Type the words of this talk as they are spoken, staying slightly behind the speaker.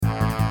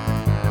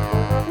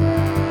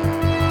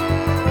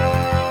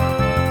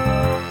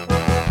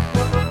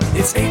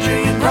It's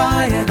AJ and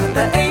Ryan on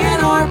the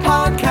A&R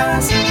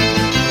podcast.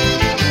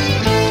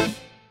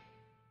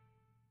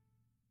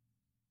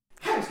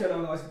 Hey, what's going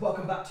on, guys?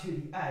 Welcome back to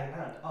the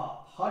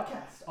A&R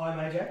podcast. I'm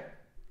AJ.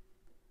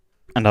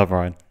 And I'm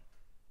Ryan.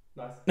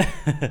 Nice. I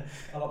like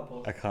the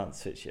pause. I can't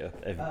switch it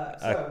up.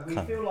 So we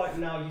feel like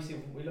now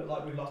we look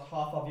like we've lost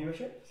half our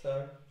viewership.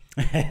 So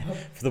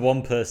For the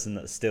one person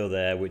that's still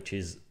there, which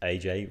is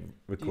AJ,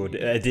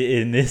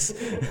 editing this.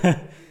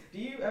 do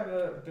you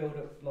ever build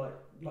up like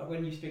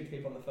when you speak to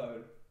people on the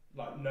phone,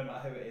 like no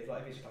matter who it is,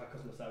 like if it's just like a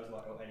customer service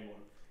worker or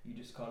anyone, you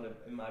just kind of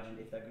imagine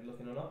if they're good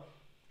looking or not?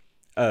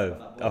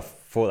 Oh, I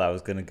thought that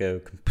was going to go a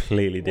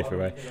completely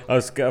different way. I I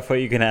thought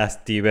you were going to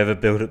ask, do you ever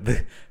build up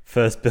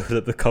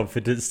the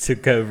confidence to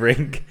go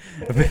ring?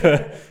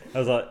 I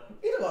was like,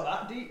 either like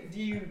that. Do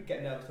you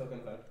get nervous talking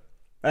on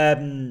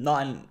the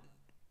phone?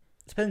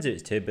 Depends who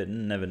it's to, but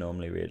never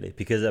normally really,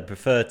 because I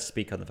prefer to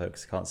speak on the phone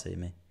because I can't see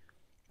me.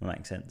 That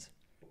makes sense.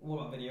 What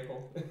about video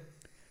call?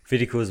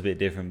 Video call's a bit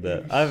different,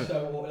 but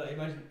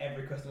Imagine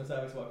every customer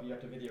service worker you have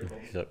to video call.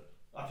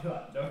 I feel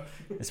like no.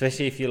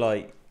 Especially if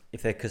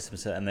they're customer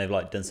service and they've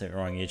like done something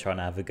wrong and you're trying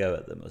to have a go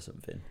at them or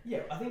something.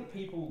 Yeah, I think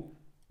people,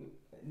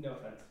 no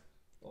offense,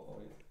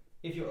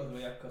 if you're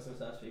ugly, customer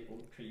service people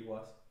treat you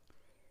worse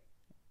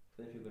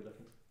than if you're good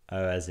looking.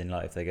 Oh, as in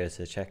like if they go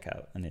to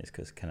checkout and it's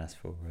because can ask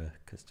for a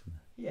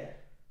customer. Yeah.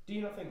 Do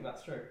you not think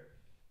that's true?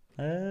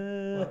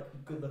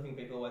 Like good looking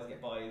people always get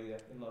by easier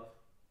in life.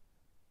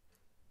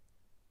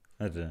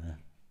 I don't know.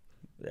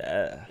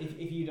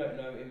 If you don't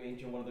know, it means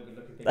you're one of the good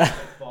looking people that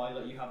gets by,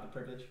 like you have the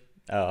privilege.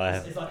 Oh, I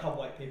have. It's like how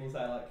white people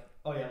say like,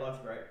 oh yeah, life's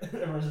great.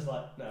 Everyone's just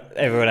like, no.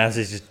 Everyone else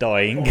is just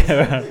dying.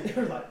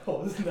 Everyone's like,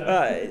 pause, no.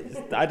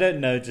 I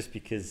don't know, just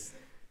because.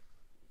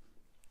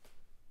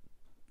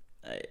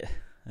 I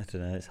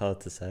don't know. It's hard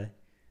to say.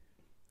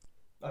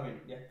 I mean,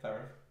 yeah, fair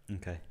enough.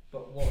 Okay.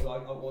 But what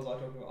was I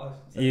talking about?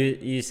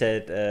 You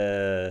said.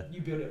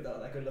 You build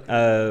up that good looking.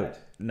 Oh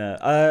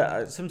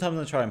no. Sometimes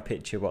I try and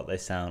picture what they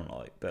sound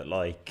like, but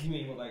like. You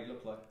mean what they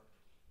look like?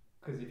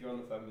 Because if you're on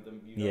the phone with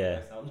them, you know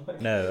what they sound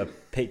like. No, a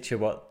picture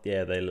what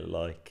they look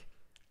like,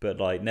 but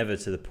like never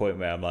to the point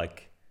where I'm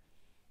like,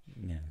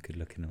 good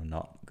looking or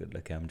not good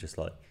looking. I'm just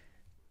like,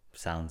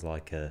 sounds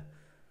like a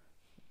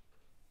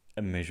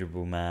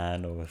miserable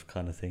man or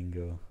kind of thing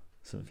or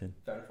something.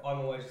 Fair enough. I'm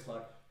always just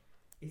like,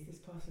 is this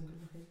person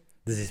good looking?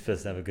 Does this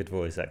person have a good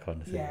voice? That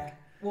kind of thing. Yeah.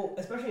 Well,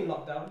 especially in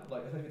lockdown,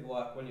 like especially with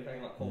work when you're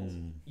taking like calls,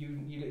 you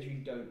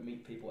literally don't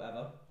meet people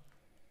ever.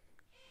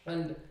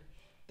 And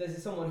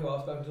there's someone who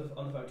I've spoken to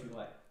on the phone to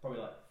like probably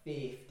like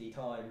 50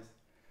 times,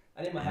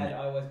 and in my head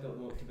I always built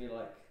them up to be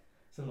like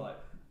some like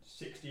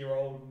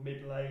 60-year-old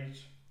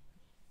middle-aged.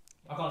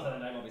 I can't say their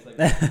name obviously,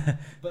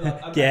 but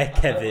like,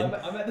 Kevin.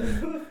 I met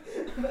them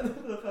for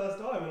the first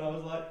time, and I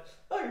was like,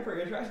 oh, you're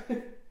pretty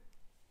attractive.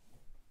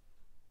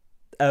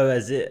 Oh,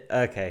 is it?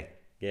 Okay,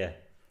 yeah.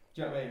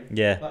 Do you know what I mean?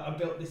 Yeah. Like I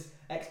built this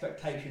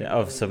expectation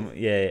of some,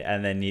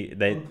 and then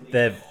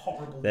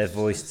their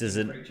voice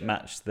doesn't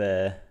match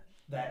their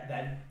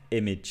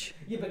image.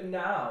 Yeah, but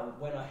now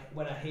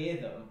when I hear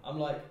them, I'm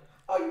like,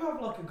 oh, you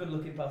have like a good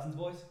looking person's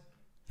voice.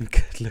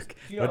 Good look.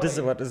 You know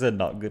What does a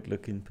not good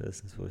looking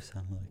person's voice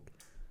sound like?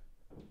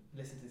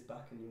 Listen to this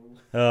back and you'll.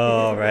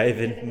 Oh,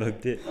 Raven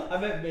mugged it. I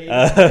meant me,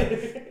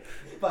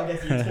 but I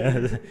guess you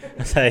too.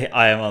 I say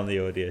I am on the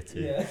audio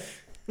too. Yeah.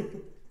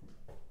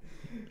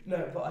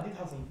 No, but I did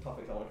have some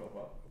topics I want to talk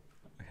about.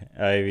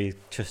 Okay. You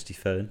trust your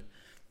phone.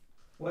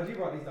 Well, I did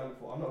write these down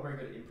before. I'm not very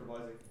good at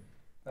improvising.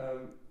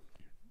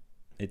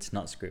 It's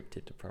not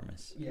scripted, I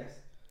promise.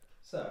 Yes.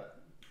 So,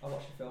 I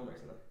watched a film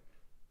recently.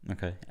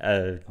 Okay.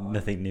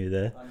 Nothing new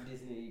there. On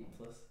Disney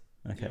Plus.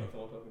 Okay. Do you know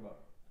what I'm talking about?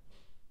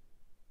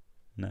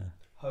 No.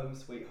 Home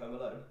Sweet Home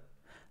Alone.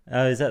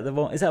 Oh, is that the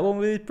one? Is that one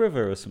with his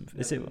brother or something?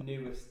 No, is it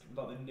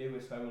the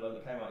newest Home Alone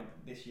that came out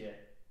this year?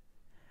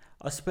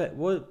 I expect.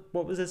 What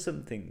was there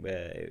something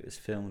where it was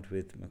filmed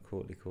with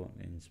Macaulay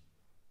Culkin's?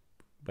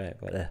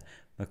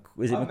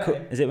 Is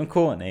it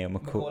McCourtney or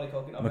Macaulay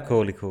Culkin.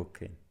 Macaulay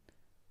Culkin?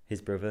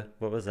 His brother.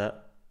 What was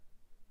that?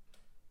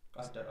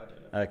 I don't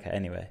know. Okay.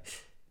 Anyway.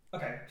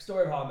 Okay.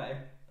 Story of how I met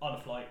him on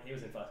a flight. He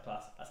was in first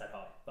class. I said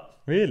hi.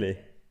 Really?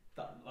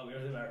 We were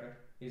in America.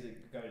 He's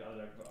going. I don't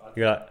know.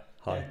 You're like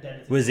hi.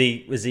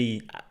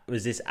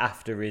 Was this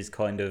after his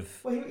kind of?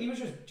 Well, he was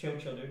just chill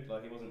dude.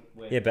 Like he wasn't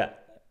weird. Yeah, but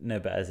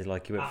as in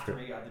like he went after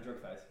through. he had the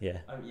drug phase.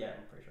 Yeah. Yeah,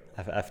 I'm pretty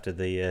sure. After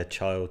the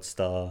child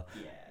star.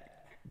 Yeah.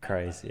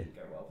 Craze. That didn't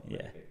go well for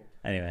many people.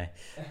 Anyway.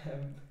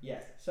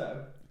 Yes.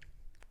 So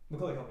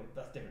Macaulay Culkin.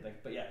 That's a different thing.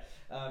 But yeah,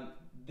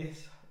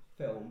 this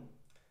film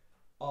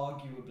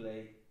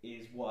arguably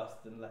is worse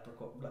than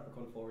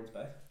Leprechaun 4 in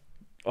Space.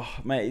 Oh,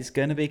 mate, it's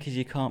going to be because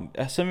you can't...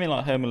 something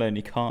like Home Alone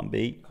you can't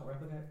beat. Can't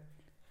replicate.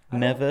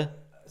 Never.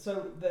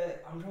 So,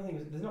 I'm trying to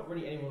think, there's not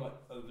really anyone like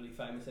overly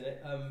famous in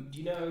it. Do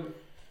you know...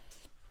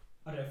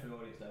 I don't know if the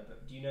audience know,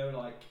 but do you know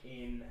like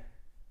in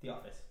The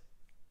Office?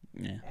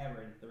 Yeah.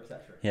 Erin, the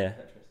receptionist. Yeah.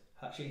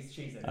 She's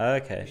in it. Oh,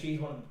 okay.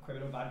 She's one of the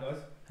criminal bad guys.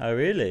 Oh,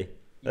 really?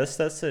 Yeah.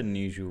 That's an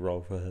unusual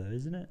role for her,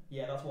 isn't it?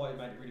 Yeah, that's why it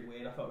made it really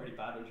weird. I felt really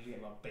bad when she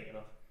got like beaten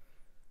up.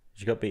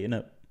 She got beaten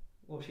up.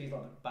 Well, she's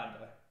like the bad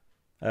guy.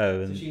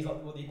 Oh, So and she's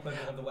like the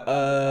equivalent of the wet.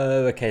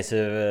 oh, okay.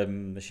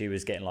 So she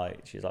was getting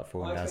like she was like I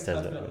falling expect her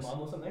downstairs. to be It like the was.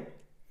 mum or something.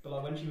 But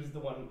like when she was the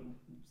one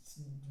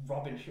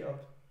robbing shit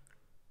up.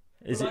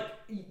 Is but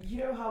it? like you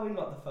know how in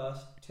like the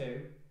first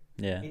two,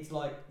 Yeah. it's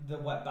like the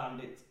wet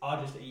bandits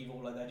are just evil,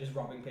 like they're just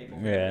robbing people.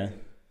 For no Yeah. reason.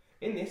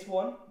 In this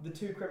one, the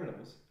two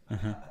criminals,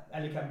 Uh-huh.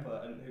 Ellie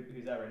Kemper and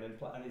who's Erin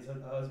and his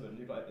husband,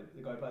 who like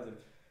the guy who plays him,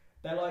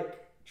 they're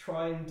like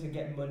trying to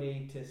get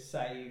money to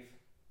save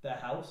their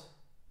house,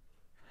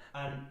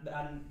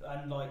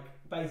 and like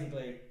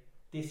basically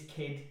this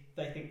kid,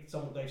 they think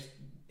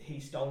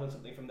he's stolen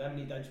something from them,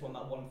 and they just want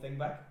that one thing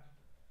back.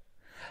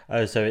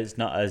 Oh, so it's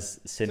not as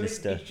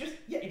sinister. So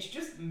it's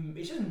just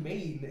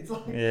mean. It's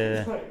like, Yeah.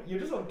 it's like you're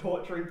just like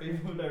torturing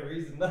people for no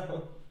reason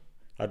now.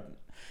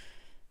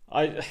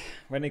 I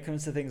when it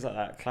comes to things like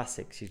that,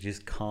 classics you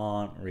just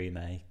can't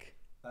remake.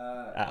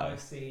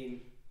 I've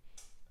seen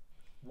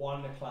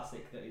one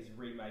classic that is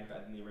remade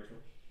better than the original.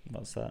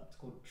 What's that? It's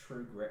called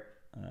True Grit.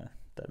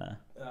 Don't know.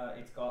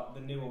 It's got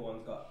the newer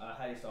one's got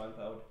Haley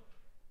Steinfeld,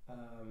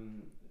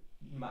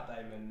 Matt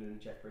Damon,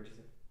 and Jeff Bridges.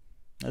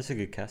 That's a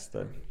good cast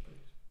though.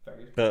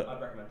 Very good. But-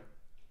 I'd recommend.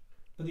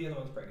 But the other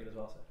one's pretty good as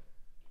well.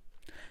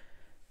 So.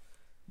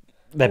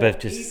 They're both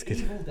just as good.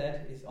 Evil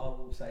Dead is, I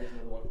will say, is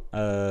another one.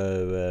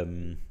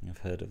 Oh, I've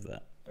heard of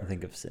that. I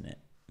think I've seen it.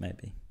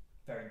 Maybe.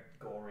 Very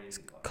gory. And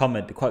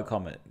like, Quite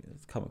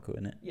it's comical,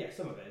 isn't it? Yeah,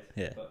 some of it.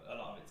 Yeah. But a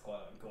lot of it's quite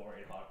like,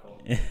 gory and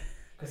hardcore. Yeah.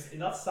 Because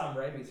that's Sam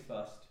Raimi's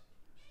first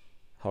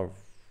Horror.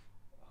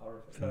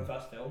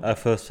 first film.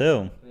 First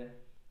film. Yeah.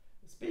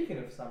 Speaking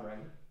of Sam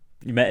Raimi.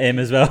 You met him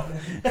as well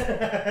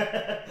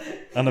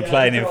on a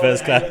plane in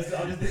first class.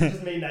 It's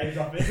just me name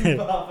dropping for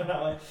half an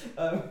hour.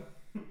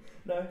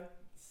 No,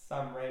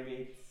 Sam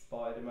Raimi,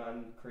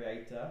 Spider-Man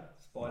creator,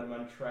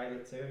 Spider-Man trailer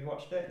 2. Have you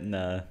watched it?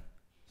 No,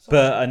 Sorry.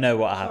 but I know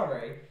what happened.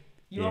 Sorry,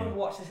 you Yeah. haven't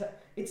watched this.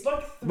 It's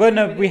like 3 Well,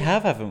 no, minutes. we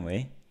have, haven't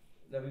we?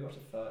 No, we watched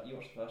the first. You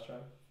watched the first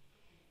trailer.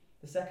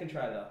 The second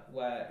trailer,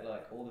 where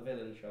like all the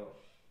villains show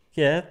up.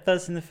 Yeah,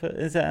 that's in the.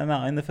 Is that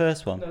not in the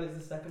first one? No, it's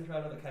the second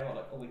trailer that came out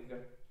like a week ago.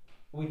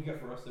 A week ago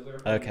for us, so we were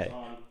recording Okay. this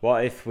on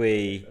What if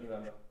we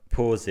November.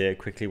 pause it,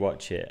 quickly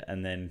watch it,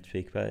 and then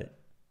speak about it?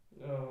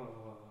 Oh,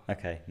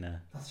 Okay, no.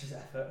 that's just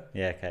effort.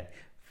 Yeah, okay.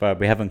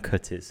 But we haven't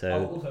cut it, Oh,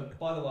 so also,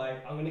 by the way,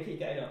 I'm going to keep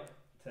getting up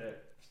to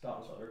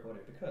start the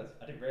recording because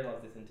I didn't realise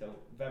this until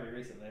very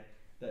recently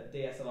that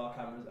DSLR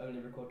cameras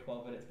only record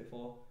 12 minutes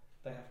before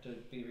they have to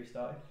be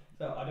restarted.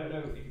 So I don't know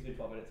if it's been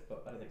 12 minutes,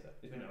 but I don't think so.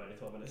 It's been only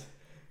 12 minutes.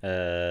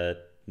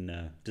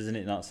 no. Doesn't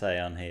it not say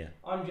on here?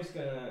 I'm just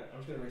gonna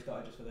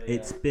restart it just for the.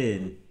 It's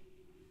been.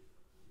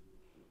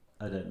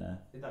 I don't know.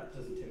 That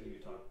doesn't tell you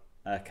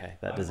time. Okay,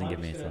 that doesn't give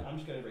me a time. I'm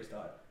just gonna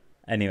restart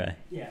it. Anyway,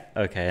 Yeah.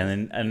 okay,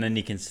 and then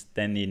you can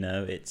then you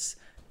know it's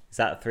is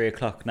that 3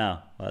 o'clock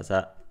now? What's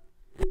that?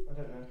 I don't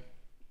know.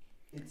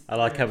 It's I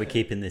like how we're 3:00.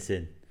 keeping this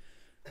in.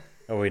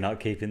 Are we not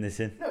keeping this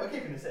in? No, we're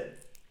keeping this in.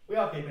 We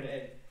are keeping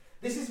it in.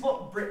 This is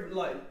what Brit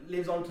like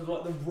lives on to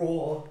like the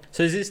raw.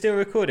 So is it still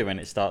recording when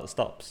it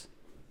stops?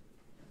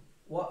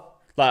 What?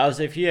 Like,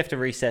 if you have to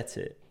reset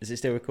it, is it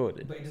still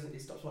recording? But it doesn't.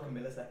 It stops for like a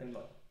millisecond.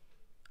 Like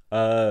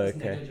Oh, it's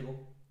okay. negligible.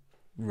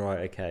 Right,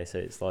 okay. So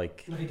it's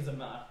like, Like it doesn't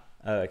matter.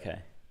 oh,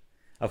 okay.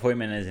 I thought you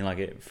meant as in like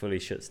it fully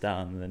shuts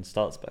down and then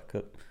starts back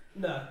up.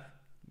 No.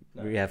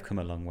 No. We have come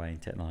a long way in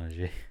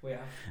technology. We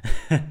have.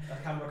 A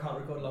camera can't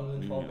record longer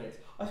than 12 minutes.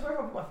 I swear if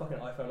I put my fucking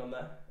iPhone on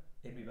there,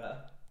 it'd be better.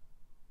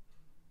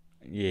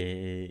 Yeah.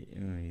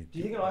 Do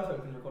you think an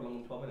iPhone can record longer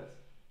than 12 minutes?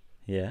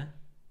 Yeah.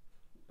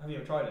 Have you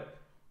ever tried it?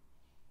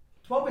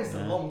 12 minutes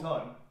is a No. long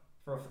time.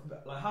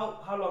 Like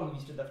how long have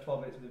you stood there for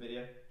 12 minutes with a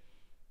video?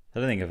 I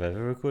don't think I've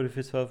ever recorded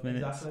for 12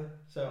 minutes. Exactly.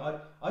 So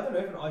I don't know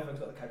if an iPhone's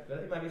got the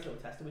capability. Maybe it's a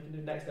little test that we can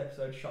do next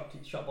episode. Shot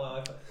by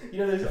iPhone. You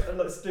know those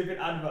like stupid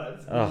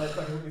adverts. Oh. Like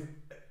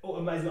all these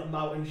amazing like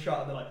mountain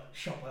shot, and they're like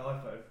shot by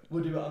iPhone.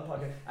 We'll do it on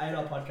podcast.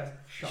 A&R podcast.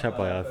 Shot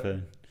by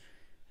iPhone.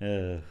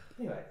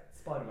 Anyway,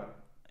 Spider-Man.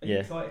 Are you Yeah.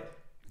 excited?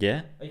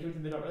 Yeah? Are you going to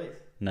the midnight release?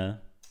 No.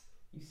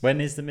 You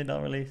When is the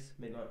midnight release?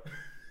 midnight?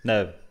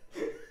 No.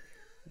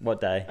 What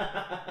day?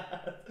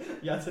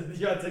 you had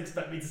to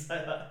expect me to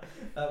say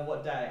that.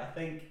 What day? I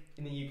think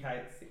in the UK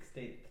it's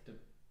 16th to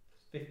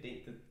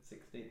 15th to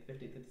 16th,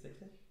 15th to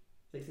 16th.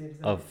 16th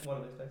to 17th, Of- one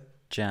of those days.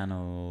 Jan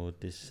or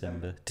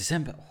December?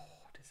 December. Oh,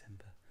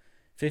 December.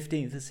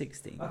 15th to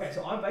 16th. Okay,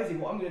 so I'm basically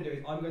what I'm going to do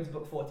is I'm going to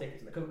book 4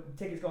 tickets. The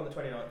tickets go on the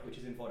 29th, which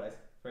is in 4 days.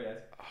 3 days.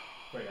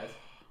 3 days.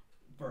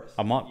 First,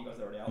 I might- you guys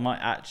are already out. I might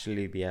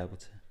actually be able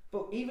to.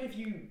 But even if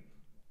you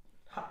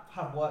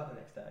have work the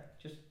next day,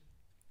 just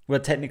Well,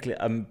 technically,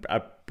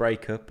 I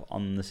break up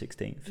on the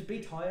 16th. be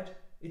tired.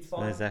 It's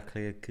fine.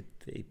 Exactly, it could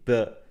be.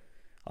 But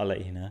I'll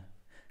let you know.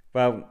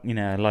 Well, you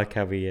know, I like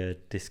how we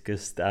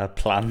discussed our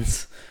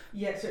plans.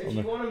 Yeah, so if On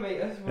you the- want to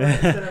meet us, we're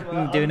at the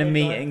cinema. Doing a on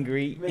meet midnight. and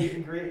greet. Meet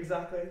and greet,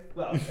 exactly.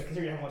 Well,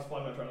 considering I have my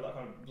Spider-Man trailer, that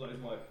kind of blows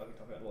my fucking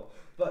topic out of the wall.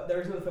 But there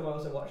is another film I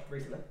also watched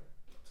recently.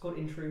 It's called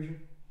Intrusion.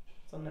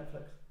 It's on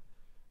Netflix.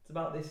 It's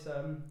about this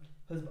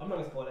I'm not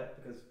going to spoil it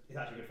because it's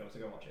actually a good film, so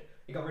go watch it.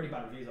 It got really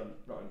bad reviews on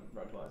Rotten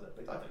Tomatoes,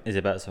 but I think Is it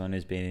about someone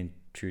who's being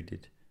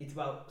intruded? it's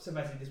about, so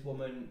basically this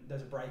woman,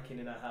 there's a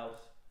break-in her house,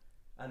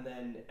 and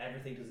then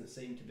everything doesn't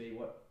seem to be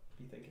what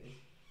you think it is.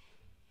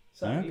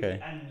 So, Okay.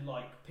 and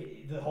like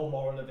the whole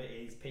moral of it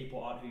is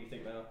people aren't who you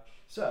think they are.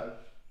 So,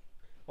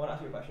 I want to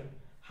ask you a question.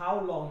 How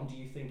long do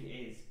you think it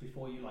is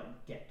before you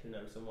like get to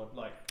know someone?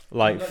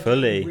 Like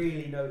fully? You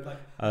really know, like,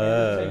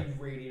 say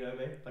you really know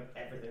me, like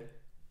everything.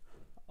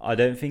 I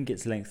don't think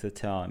it's length of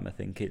time. I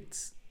think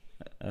it's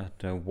I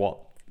don't know what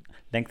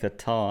length of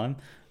time.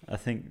 I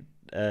think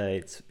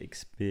it's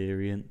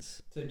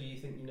experience. So do you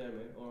think you know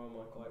me, or am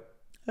I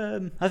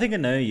quite? I think I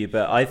know you,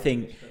 but I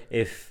think mixture?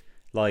 if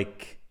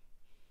like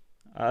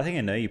I think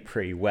I know you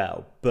pretty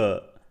well,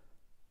 but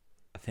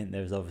I think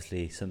there's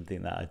obviously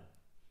something that I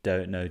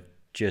don't know.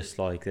 Just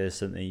like there's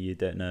something you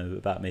don't know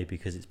about me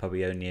because it's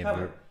probably only Tell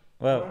me. ever.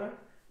 Well,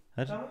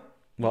 I don't know.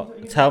 Tell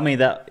me. what? Tell me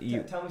that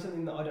you. Tell me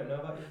something that I don't know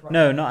about you. Right.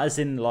 No, not as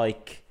in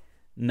like.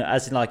 No,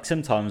 as in like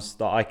sometimes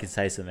that I can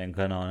say something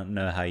and I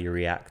know how you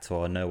react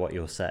or I know what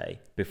you'll say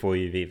before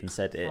you've even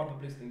said it.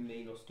 Probably something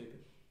mean or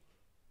stupid.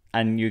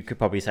 And you could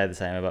probably say the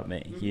same about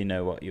me. Mm-hmm. You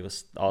know what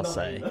I'll Not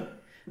say. me, though.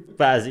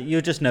 But as you'll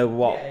just know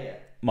what Yeah.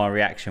 my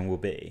reaction will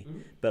be. Mm-hmm.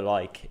 But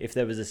like if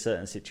there was a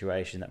certain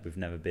situation that we've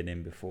never been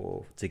in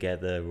before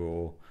together,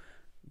 or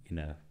you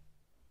know,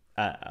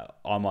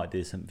 I might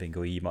do something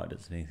or you might do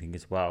something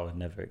as well. I'd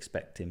never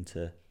expect him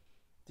to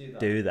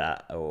do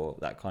that or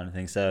that kind of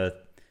thing. So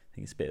I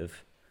think it's a bit of,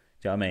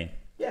 do you know what I mean?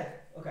 Yeah.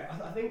 Okay.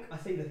 I think I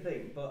see the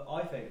thing, but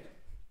I think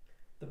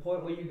the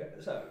point where you get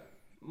this is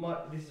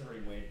a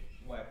really weird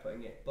way of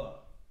putting it,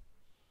 but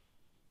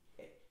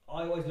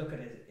I always look at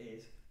it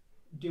as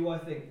do I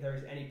think there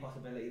is any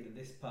possibility that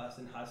this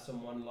person has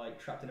someone like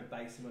trapped in a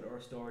basement or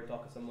a storage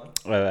locker somewhere?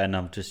 Oh, and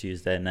I've just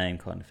used their name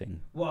kind of thing.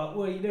 Well,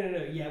 no,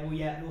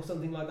 yeah, or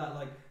something like that.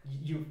 Like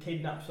you've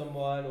kidnapped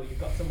someone, or you've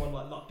got someone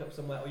like locked up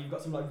somewhere, or you've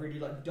got some like really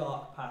like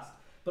dark past.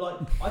 But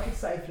like I could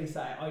safely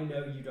say, I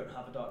know you don't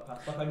have a dark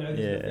past. Like I know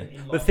there's nothing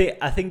in life. But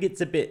I think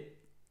it's a bit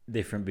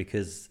different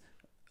because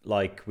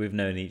like we've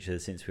known each other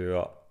since we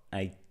were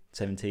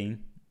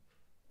 16.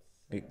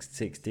 Oh,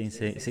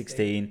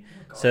 16.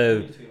 God, So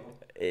really too long.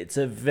 it's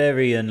a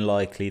very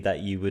unlikely that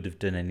you would have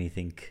done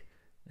anything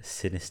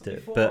sinister.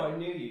 Before but I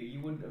knew you,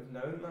 you wouldn't have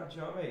known that. Do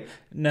you know what I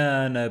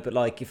mean? no, but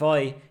like if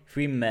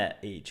we met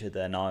each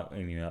other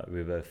and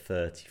we were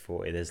 30,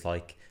 40, there's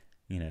like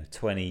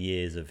 20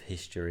 years of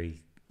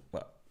history.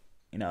 Well,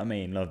 you know what I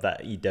mean? Like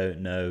that you don't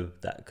know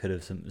that could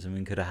have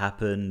something could have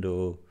happened,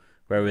 or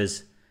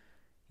whereas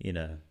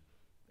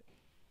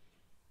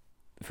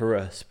for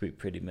us we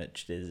pretty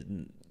much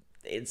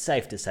it's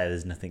safe to say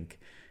there's nothing.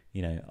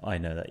 I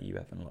know that you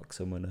haven't locked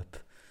someone up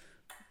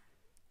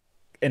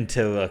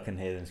until I can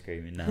hear them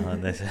screaming now,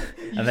 and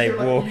they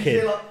walk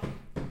in.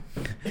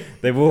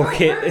 They walk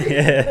in.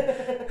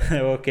 Yeah,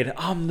 they walk in.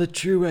 I'm the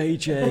true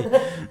AJ.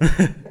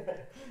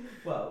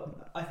 Well,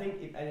 I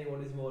think if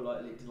anyone is more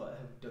likely to like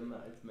have done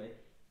that, it's me,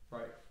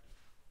 right?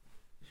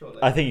 Surely.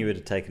 I think you would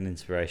have taken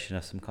inspiration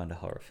of some kind of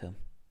horror film,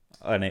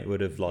 and it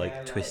would have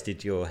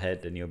twisted your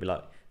head, and you'll be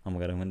like, "Oh my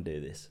god, I'm going to do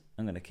this.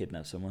 I'm going to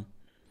kidnap someone."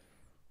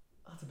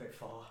 That's a bit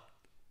far.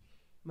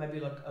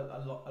 Maybe like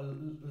a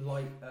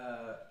light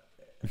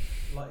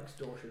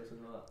extortion or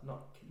something like that.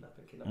 Not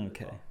kidnapping.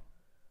 Okay.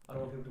 I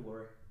don't want people to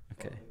worry.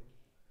 Okay.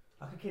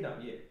 I could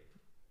kidnap you.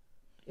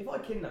 If I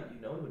kidnap you,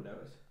 no one would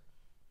notice.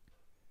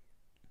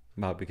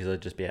 Well, because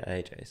I'd just be at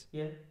AJ's.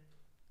 Yeah.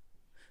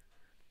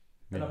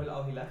 And I'll be like,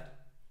 oh, he left.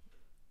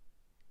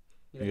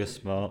 You're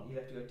smart. You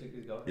have to go take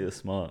his dog. You're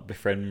smart.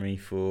 Befriend me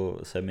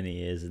for so many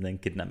years and then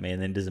kidnap me,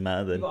 and then it doesn't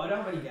matter then. But I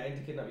don't have any gain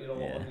to kidnap you.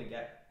 What I'm going to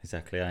get.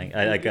 Exactly.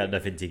 I got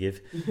nothing to give.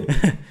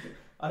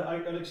 I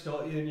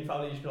extort you and your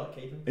family. You should like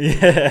keep him.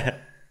 Yeah.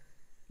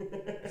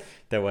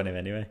 Don't want him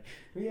anyway.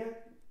 Yeah,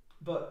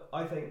 but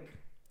I think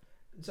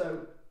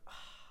so.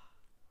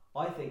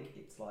 I think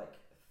it's like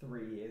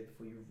 3 years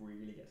before you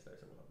really get to know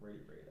someone, like really,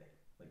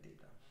 like deep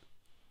down.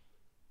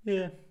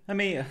 Yeah, I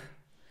mean,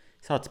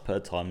 it's hard to put a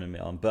time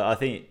limit on, but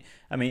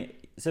I mean,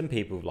 some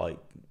people like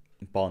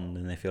bond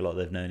and they feel like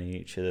they've known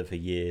each other for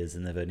years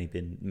and they've only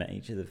met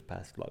each other for the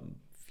past like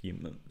few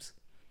months.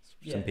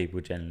 Some people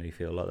generally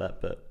feel like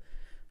that, but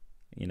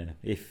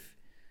if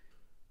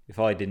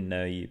I didn't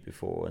know you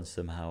before and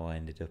somehow I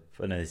ended up,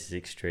 I know this is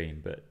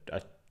extreme, but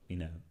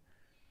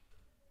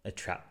a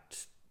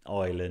trapped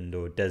island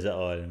or desert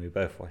island, we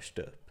both washed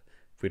up.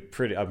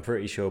 I'm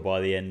pretty sure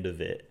by the end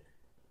of it,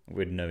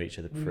 we'd know each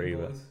other pretty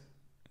well.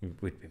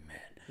 We'd be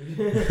men.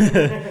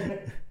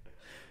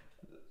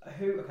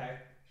 Who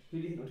do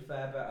you think would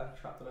fare better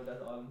trapped on a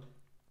desert island?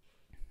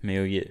 Me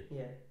or you?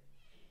 Yeah.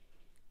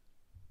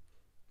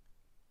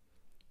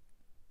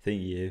 I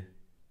think you.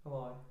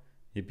 Why?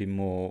 You'd be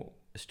more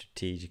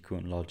strategical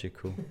and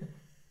logical.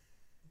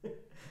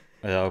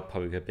 I'll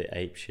probably go a bit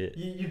ape shit.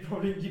 You'd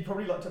probably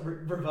like to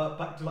revert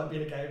back to like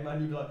being a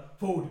caveman. You'd be like,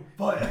 forward,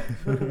 fire,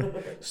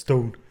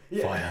 stone,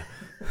 fire.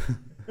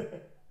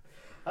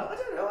 I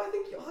don't know.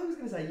 I was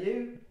gonna say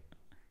you.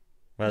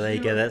 Well, there you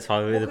You go. know- That's why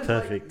we're the 'cause,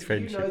 perfect like,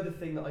 friendship. You know the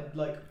thing that I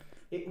like.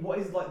 What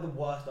is like the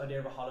worst idea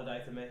of a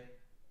holiday to me?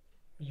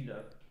 You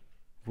know.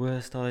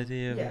 Worst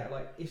idea. Yeah,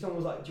 like if someone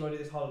was like, "Do you want to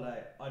do this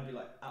holiday?" I'd be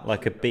like,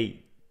 Like a "Absolutely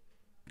beat.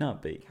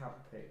 Not beat. not.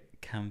 Camping.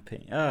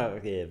 Camping. Oh,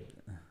 yeah.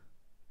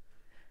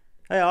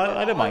 Hey,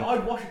 I don't mind.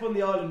 I'd wash up on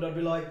the island. I'd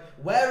be like,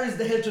 "Where is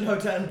the Hilton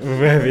Hotel?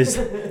 Where is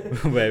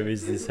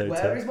this hotel?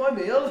 Where is my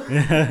meal?"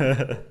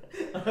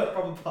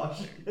 Proper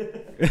posh.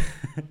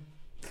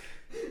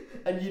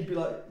 And you'd be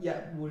like,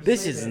 "Yeah, we'll just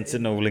This sleep isn't here."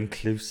 an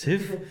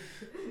all-inclusive.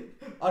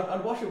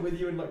 I'd wash it with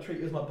you and like treat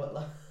you as my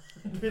butler.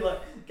 I'd be like,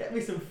 "Get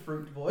me some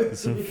fruit, boy."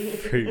 Some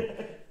fruit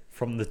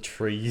from the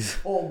trees.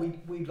 Or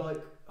we'd like,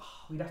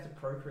 we'd have to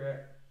procreate.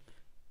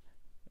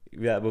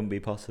 That wouldn't be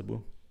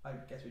possible. I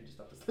guess we just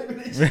have to sleep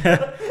with each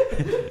other.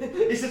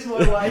 It's just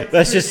my way.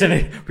 That's just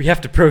we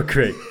have to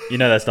procreate. You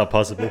know that's not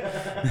possible.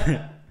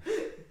 That's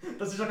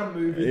just like a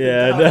movie.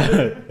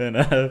 Yeah,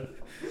 no.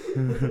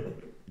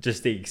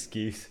 Just the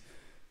excuse.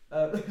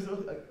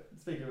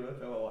 Speaking of a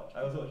film I watched,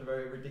 I also watched a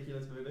very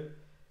ridiculous movie.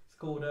 It's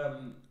called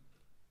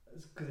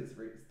it's because it's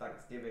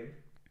Thanksgiving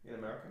in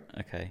America.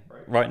 Okay.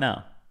 Right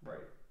now? Right.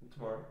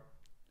 Tomorrow.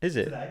 Is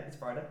it? Today. It's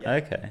Friday. Yeah.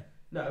 Okay.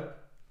 No.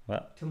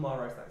 What?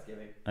 Tomorrow's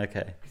Thanksgiving.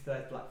 Okay. Because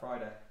today's Black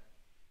Friday.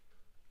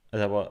 Is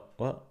that what?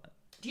 What?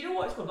 Do you know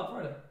why it's called Black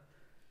Friday?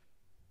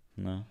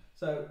 No.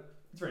 So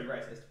it's really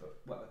racist, but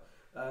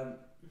whatever.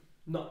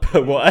 Not.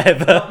 But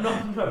whatever.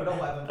 Not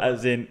whatever.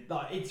 As in.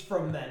 No, it's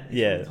from then. It's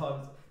Yeah. From the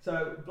times.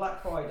 So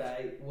Black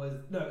Friday was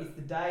it's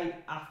the day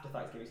after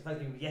Thanksgiving. So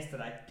Thanksgiving was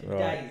yesterday.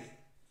 Right. Today's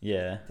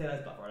Yeah.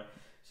 Black Friday.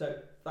 So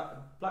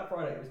Black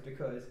Friday was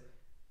because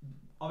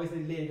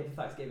obviously leading up to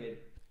Thanksgiving,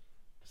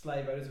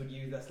 slave owners would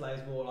use their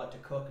slaves more like to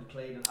cook and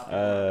clean and have.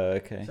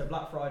 Okay. So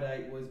Black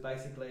Friday was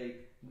basically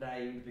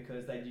named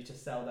because they used to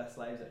sell their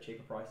slaves at a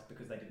cheaper price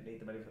because they didn't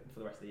need the money for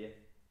the rest of the year.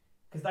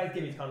 Because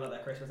Thanksgiving's kind of like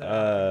their Christmas. They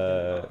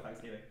don't have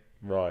Thanksgiving.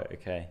 Right.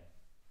 Okay.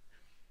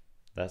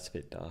 That's a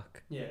bit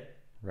dark. Yeah.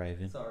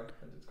 Raven. Sorry,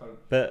 it's kind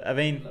of. But I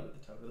mean, Low at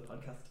the top of the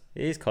podcast.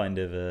 it is kind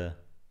of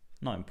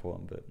not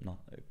important, but not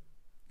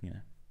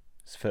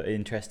it's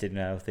interested in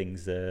how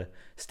things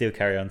still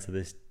carry on to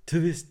this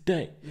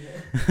day.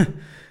 Yeah.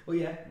 Well,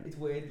 yeah, it's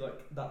weird.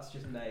 Like that's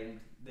just named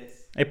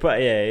this.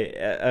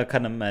 I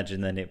can imagine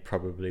then it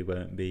probably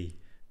won't be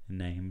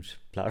named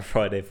Black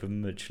Friday for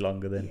much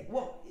longer then. Yeah,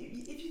 well,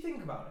 if you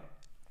think about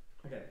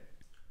it, okay,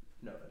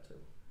 no, at all.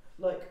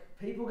 Like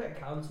people get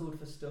cancelled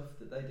for stuff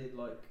that they did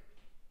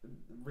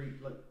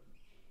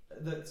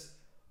that's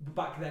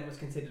back then was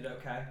considered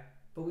okay,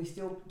 but we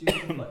still do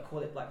stuff like call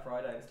it Black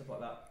Friday and stuff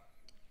like that.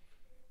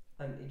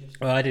 And it just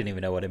Well, I didn't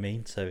even know what it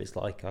means, so it's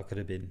like I could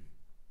have been.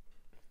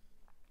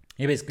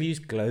 Yeah, but it's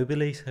used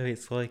globally, so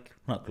it's like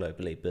not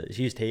globally, but it's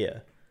used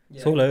here. yeah.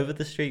 It's all over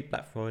the street.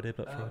 Black Friday.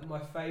 My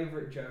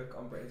favourite joke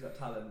on Britain's Got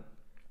Talent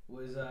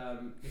was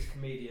this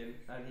comedian,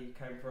 and he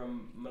came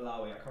from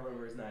Malawi. I can't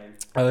remember his name.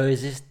 Oh,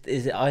 is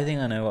it? I think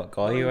I know what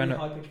guy you're on.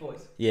 High pitched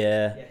voice.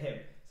 Yeah. Yeah, him.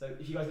 So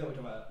if you guys know what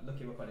I'm talking about, look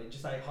him up on it.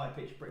 Just say high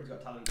pitched Britain's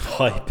Got Talent.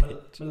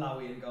 High-pitched.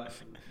 Malawian guy.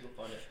 You'll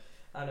find it.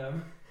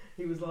 And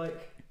he was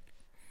like,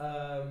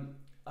 I'm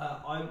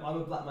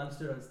a black man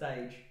stood on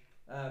stage.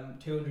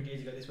 200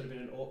 years ago, this would have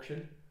been an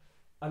auction.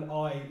 And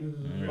I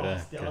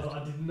lost it.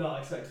 I did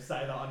not expect to say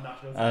that on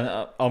national TV.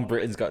 And on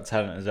Britain's Got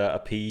Talent as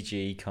a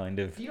PG kind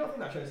of. Do you not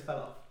think that show's fell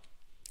off?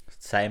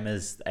 Same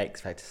as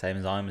X Factor, same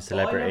as I'm a I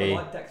Celebrity.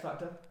 never liked X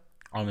Factor.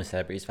 I'm a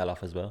Celebrity's fell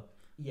off as well.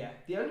 Yeah.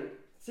 You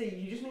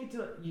just need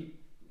to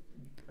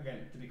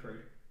again, to be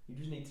crude, you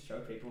just need to show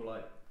people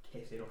like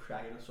kissing or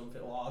shagging or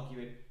something or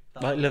arguing.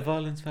 Like Love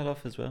Island's fell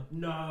off as well.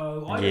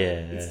 No,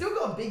 Yeah. It's still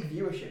got a big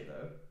viewership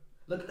though.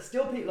 Like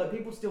still,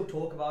 people still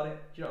talk about it.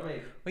 Do you know what I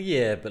mean? Well,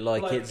 yeah, but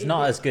it's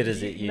not as good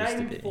as it used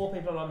to be. Name 4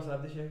 people on I'm a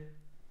Celeb this year.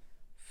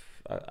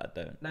 I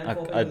don't. Name 4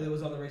 people that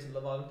was on the recent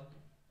Love Island.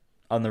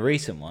 On the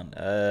recent one,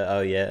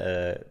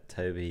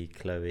 Toby,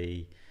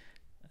 Chloe,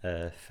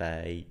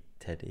 Faye,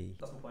 Teddy.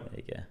 That's my point. There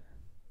you go.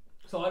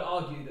 So I'd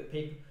argue that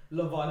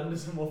Love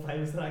Islanders are more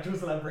famous than actual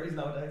celebrities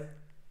nowadays.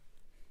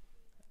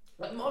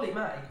 Like Molly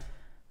May.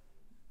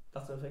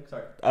 That's another thing.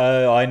 Sorry.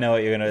 Oh, I know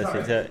what you're gonna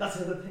Sorry, say. that's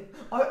another thing.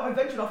 I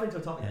ventured off into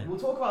a topic. Yeah. We'll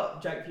talk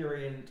about Jake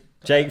Fury and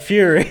Jake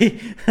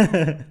Fury.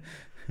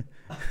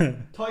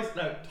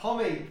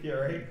 Tommy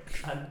Fury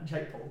and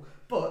Jake Paul.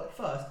 But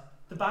first,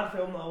 the bad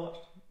film that I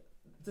watched.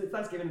 So it's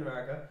Thanksgiving in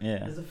America. Yeah.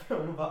 There's a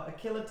film about a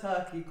killer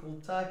turkey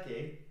called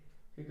Turkey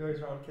who goes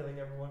around killing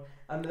everyone.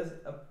 And there's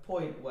a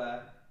point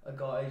where a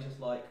guy is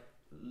just like,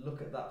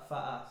 look at that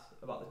fat ass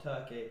about the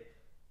turkey,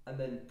 and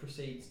then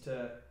proceeds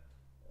to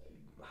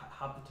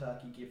have the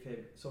turkey give him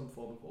some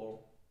form of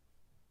oral.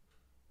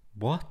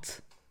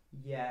 What?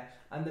 Yeah.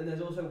 And then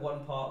there's also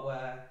one part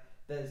where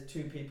there's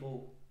 2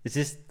 people Is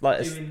this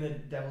like? doing the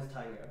devil's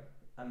tango,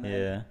 and then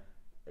Yeah.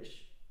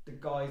 the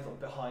guy's like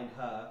behind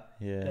her.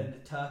 Yeah. Then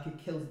the turkey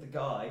kills the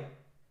guy,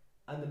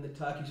 and then the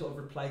turkey sort of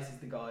replaces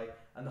the guy,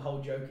 and the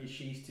whole joke is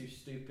she's too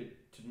stupid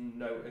to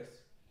notice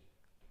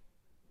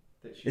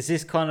that she. Is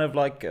this kind of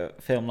like a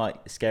film,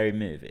 like Scary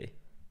Movie?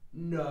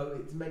 No,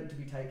 it's meant to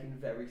be taken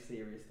very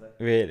seriously.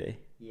 Really?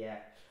 Yeah.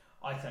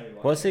 I say we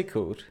watch What's it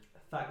called?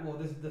 Well,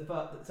 there's the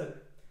first. So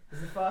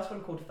there's the first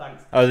one called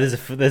Thanks. Oh, there's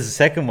a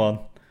second one.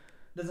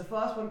 There's a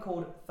first one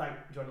called Thank.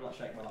 Do you want to like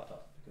shake my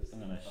laptop? Because I'm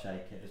gonna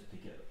shake it. Just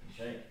pick it up and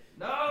shake.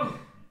 no.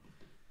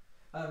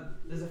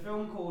 There's a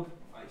film called.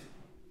 Right.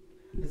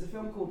 There's a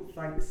film called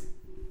Thanks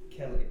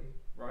Killing.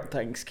 Right.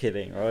 Thanks,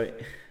 Killing. Right.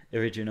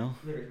 Original.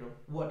 The original.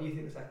 What do you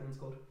think the second one's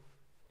called?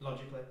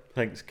 Logically.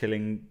 Thanks,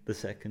 Killing the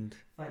second.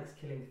 Thanks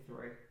Killing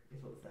 3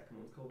 is what the second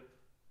one's called.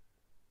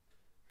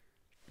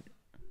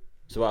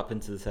 So what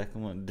happened to the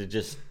second one? Did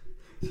just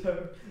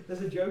So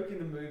there's a joke in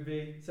the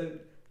movie. So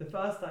the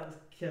first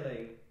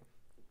Thanksgiving,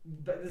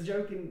 but there's a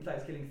joke in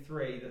Thanksgiving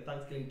 3 that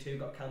Thanksgiving 2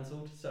 got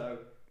cancelled, so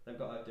they've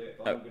got to do it.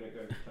 But I'm gonna go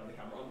turn the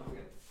camera on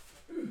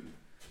again.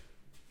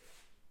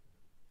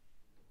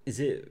 is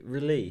it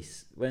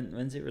released?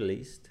 When's it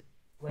released?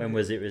 When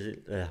was it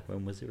released?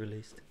 When was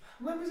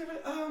it?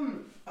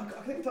 I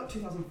think it's like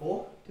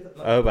 2004.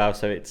 Oh wow,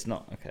 so it's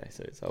not okay.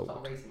 So it's It's old.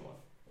 not a recent one.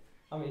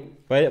 I mean,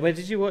 Where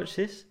did you watch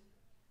this?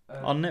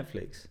 On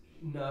Netflix?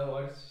 No,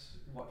 I just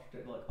watched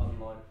it like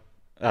online.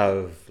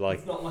 Oh, like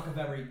It's not like a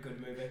very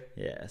good movie.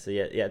 yeah. So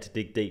you had to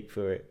dig deep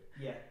for it.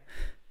 Yeah.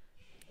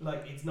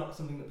 Like it's not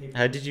something that people.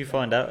 How did you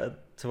find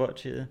out to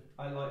watch it?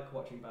 I like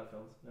watching bad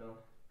films. No.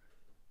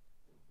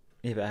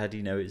 Yeah, but how do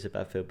you know it's a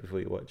bad film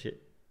before you watch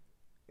it?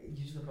 You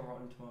just look on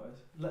Rotten Tomatoes.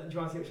 Do you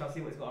want to see? Shall I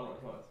see what it's got on Rotten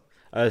Tomatoes?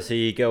 Oh, so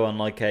you go on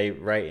like a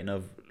rating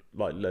of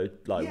like low,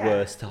 like Yeah.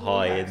 worst to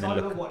high, Yeah, and 'cause then I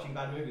look. love watching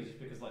bad movies just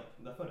because like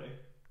they're funny.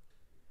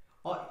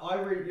 I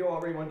really, you know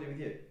what I really want to do with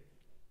you?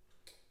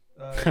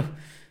 That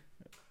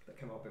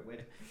came out a bit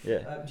weird.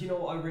 Yeah. Do you know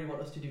what I really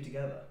want us to do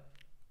together?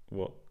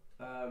 What?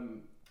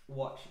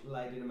 Watch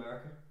Lady in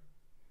America.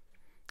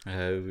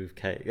 Oh, with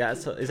Kate. Yeah,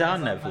 is that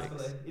on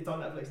Netflix? It's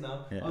on Netflix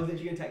now. Yeah. I was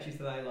literally going to text you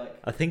today, like.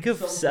 I think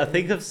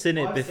I've seen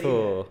it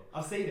before.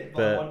 I've seen it, but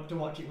but I want to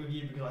watch it with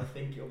you because I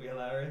think it'll be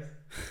hilarious.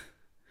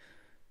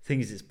 Thing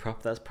is,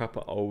 that's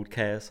proper old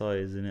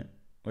KSI, isn't it?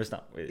 Or it's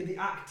not. The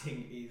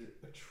acting is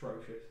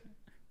atrocious.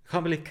 I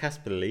can't believe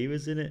Casper Lee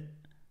was in it.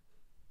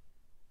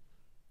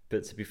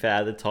 But to be fair,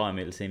 at the time,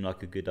 it seemed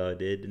like a good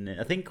idea, didn't it?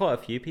 I think quite a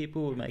few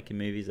people were making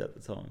movies at the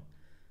time.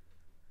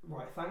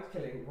 Right,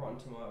 Thanksgiving, Rotten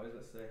Tomatoes,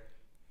 let's see.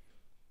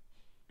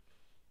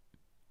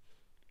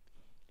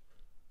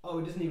 Oh,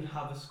 it doesn't even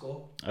have a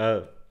score.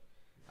 Oh.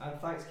 And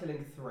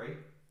Thanksgiving 3,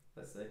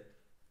 let's see.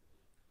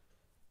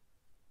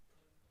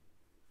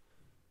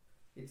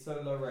 It's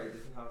so low rated, it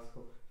doesn't have a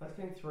score.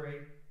 Thanksgiving 3,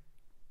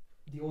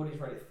 the audience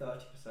rated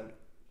 30%.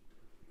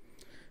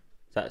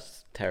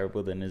 That's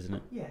terrible then, isn't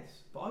it?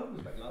 Yes, but I would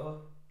expect lower.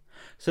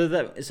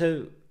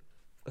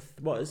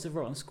 What is the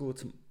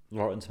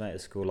Rotten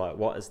Tomatoes score like?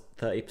 What is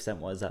 30%?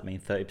 What does that mean?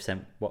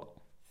 30% what?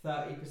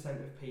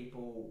 30% of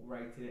people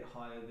rated it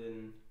higher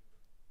than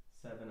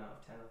 7 out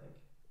of 10, I think.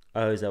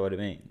 Oh, is that what it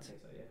I means? think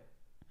so, yeah.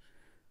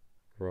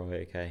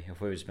 Right, okay. I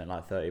thought it just meant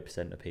like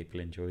 30% of people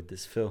enjoyed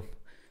this film.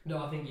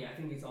 No, I think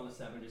it's on a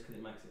 7 just because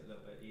it makes it a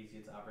little bit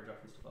easier to average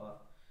up and stuff like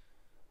that.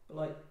 But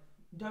like,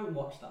 don't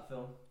watch that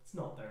film. It's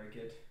not very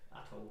good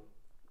at all.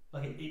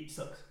 Like it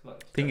sucks.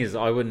 Like Thing is,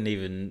 I wouldn't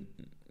even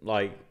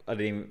I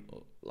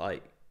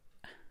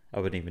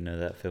wouldn't even know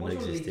that film what's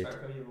your least existed.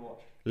 favourite film you ever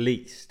watched?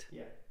 Least?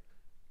 Yeah.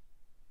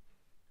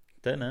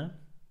 Don't know.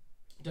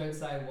 Don't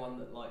say one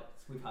that like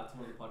we've had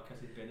someone on the podcast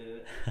who's been in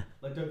it.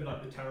 Like don't be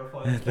like the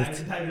terrifying.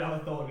 David I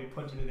thought would be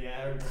punching in the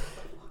air. And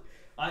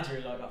I actually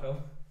really like that film.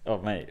 Oh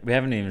mate, we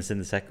haven't even seen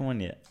the second one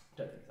yet.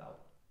 Don't think it's out.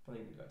 I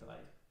think it's got delayed.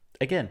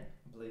 Again?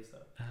 I believe so.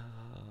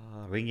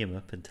 Ring him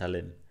up and tell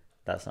him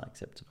that's not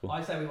acceptable.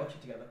 I say we watch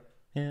it together.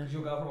 Yeah. Because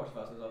your girlfriend watched the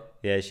first one as well.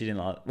 Yeah, she didn't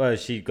like. Well,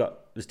 she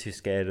was too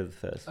scared of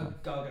the first A one.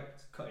 girl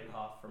gets cut in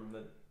half from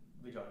the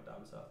vagina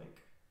down, so I think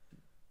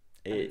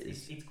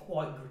it's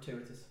quite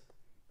gratuitous.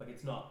 Like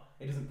it's not.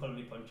 It doesn't pull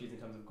any punches in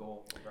terms of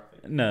gore or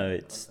graphic. No,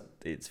 it's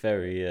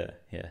very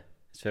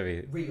it's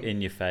very Real.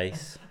 in your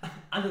face.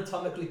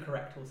 Anatomically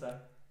correct, also.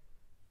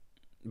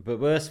 But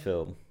worst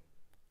film?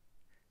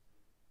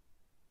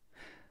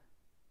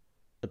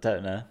 I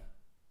don't know.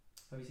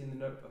 Have you seen The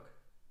Notebook?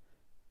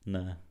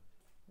 No.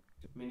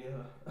 Me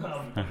neither.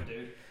 I'm a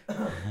dude.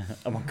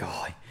 I'm a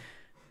guy.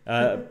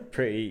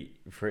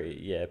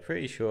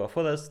 Pretty sure. I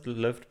thought that was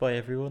loved by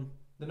everyone.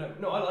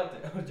 No, I liked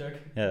it. I was joking.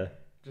 Yeah.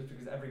 Just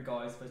because every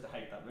guy is supposed to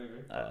hate that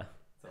movie. I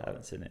So,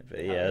 haven't seen it, but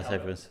How- yeah, that's how-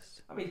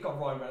 everyone's. I mean, it's got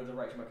Ryan Reynolds and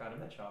Rachel McAdams.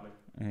 They're charming.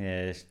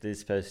 Yeah, it's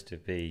supposed to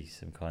be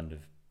some kind of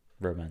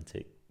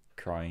romantic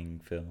crying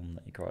film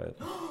that you cry up.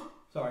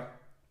 Sorry.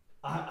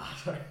 I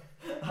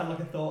had like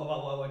a thought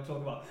about what I want to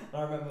talk about.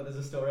 And I remember there's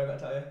a story I'm going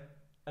to tell you.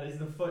 And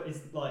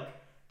it's like,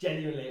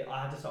 genuinely,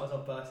 I had to start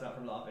myself bursting out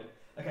from laughing.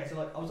 Okay, so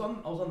like, I was on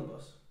the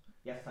bus.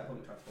 Yes, take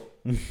public transport.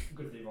 Good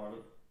for the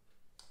environment.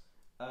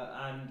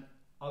 And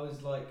I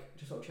was like,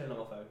 just sort of chilling on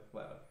my phone,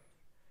 whatever.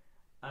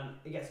 And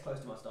it gets close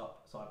to my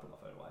stop, so I put my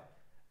phone away.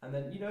 And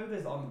then,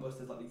 there's on the bus,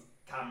 there's like these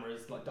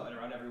cameras like dotted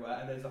around everywhere,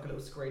 and there's like a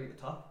little screen at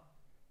the top.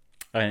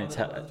 And On the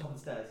top of the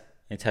stairs.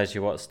 it tells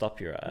you what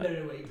stop you're at.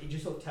 No, it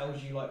just sort of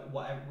tells you like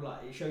whatever,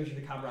 like it shows you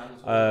the camera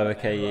angles. Oh, like,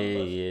 okay, everywhere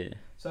on the bus. yeah.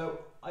 So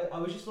I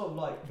was just sort of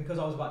like, because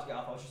I was about to get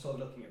off, I was just sort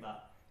of looking at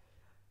that.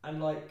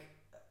 and like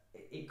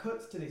it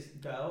cuts to this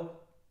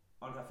girl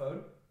on her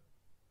phone,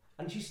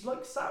 and she's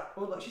like sat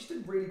or like she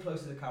stood really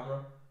close to the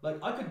camera. Like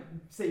I could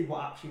see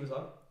what app she was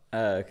on.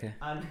 Oh, okay.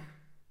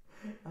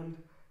 And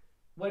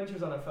when she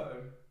was on her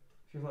phone,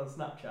 she was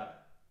on Snapchat,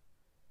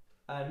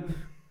 and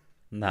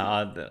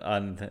No,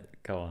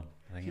 go on.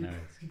 I think you know.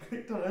 she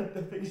clicked on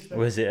the thing.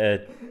 Was it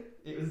a?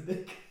 It was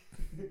Nick,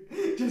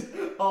 just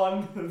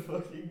on the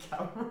fucking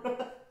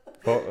camera.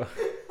 What?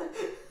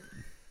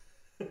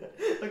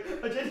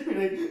 Like I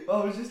genuinely,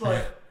 I was just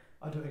like,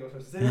 I don't think I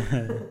was supposed to say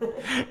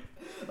that.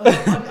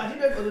 I didn't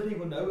know if other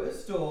people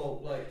noticed or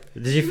like.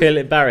 Did you feel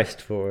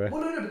embarrassed for her?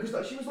 Well, no, because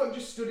like she was like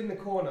just stood in the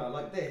corner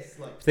like this,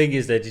 like. Thing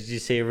is, though, did you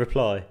see a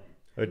reply?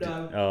 Or No. Did,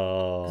 Because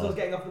I was oh,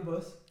 getting off the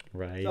bus.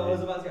 right. So I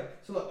was about to go.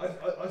 So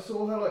like I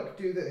saw her like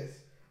do this,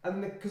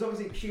 and because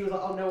obviously she was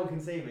like, oh, no one can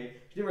see me.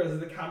 She didn't realize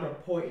the camera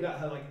pointed at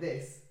her like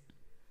this,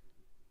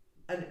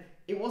 and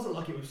it wasn't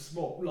like it was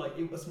small. Like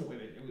it was a small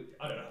image. It was,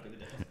 I don't know how big the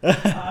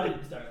difference. I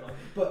didn't stare at it,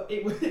 but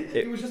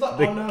it was just like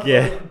on her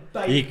phone,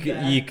 like,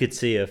 You could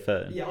see her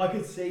phone. Yeah, I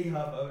could see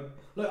her phone.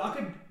 Like I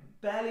could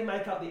barely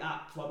make out the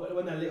apps like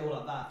when they're little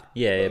like that.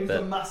 Yeah, It was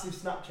but a massive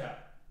Snapchat.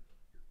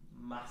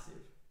 Massive.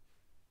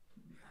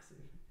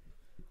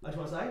 I just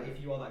want to say,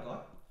 if you are that guy,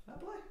 fair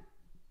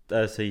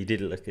play. so you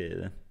did look at it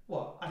then.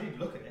 Well, I did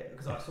look at it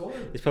because I saw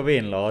it. It's probably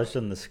enlarged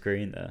on the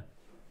screen though.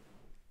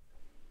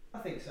 I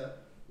think so.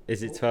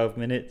 Is it 12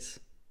 minutes?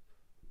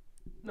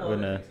 No, Or I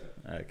no? don't think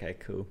so. Okay,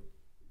 cool.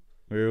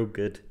 We're all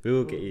good. We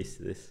all get used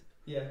to this.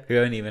 Yeah. We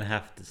don't even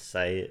have to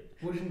say it.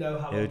 We'll just know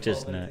how You'll long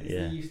just 12 minutes know, is.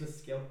 yeah. It's a useless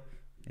skill.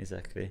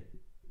 Exactly.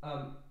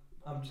 I'm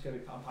just going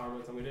to I'm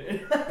paranoid, so I'm going to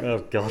do it. Oh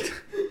God.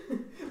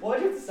 Why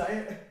do you have to say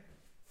it?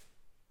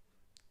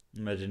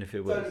 Imagine if it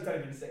It's was. only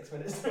been 6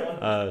 minutes. To be honest.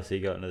 Oh, so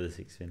you got another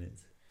 6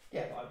 minutes.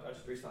 Yeah, but I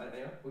just restarted it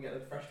anyway. We'll get a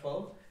fresh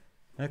 12.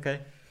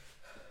 Okay.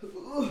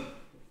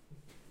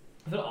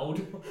 I feel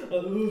old.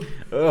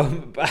 Oh,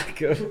 I'm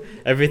back up.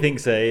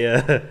 Everything's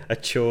a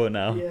chore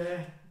now.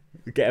 Yeah.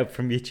 Get up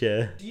from your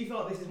chair. Do you feel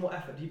like this is more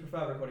effort? Do you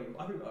prefer recording?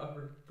 I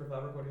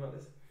prefer recording like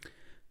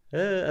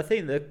this. I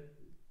think the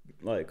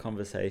like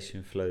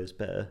conversation flows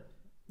better,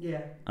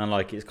 Yeah. and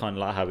like it's kind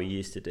of like how we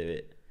used to do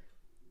it.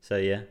 So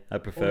yeah, I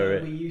prefer Although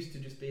it. we used to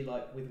just be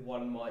like with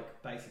one mic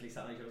basically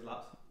sat on each other's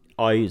laps.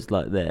 I used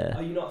like there.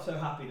 Are you not so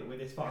happy that we're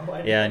this far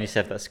away? Yeah, and you used to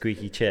have that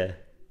squeaky chair.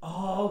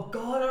 Oh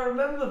God, I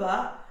remember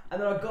that.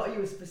 And then I got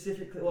you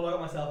specifically. Well, I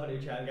got myself a new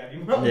chair and gave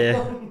you mine.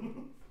 Yeah.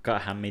 Got a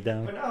hand me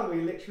down. But now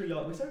we literally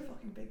like we're so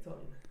fucking big time.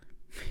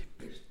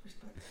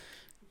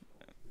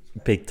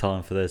 Big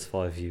time for those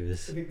 5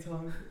 viewers. Big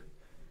time.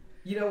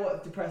 You know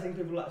what's depressing?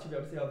 People will actually be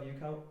able to see our view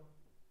count.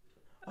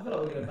 I feel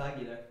like we're gonna bag.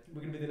 You know,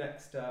 we're gonna be the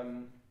next. I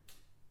don't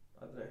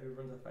know who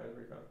runs our famous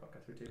Refound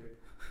podcast with TV.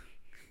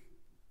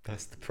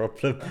 That's the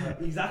problem.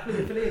 Exactly,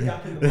 we're filling a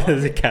gap in the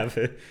There's a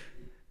market.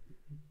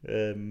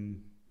 gap.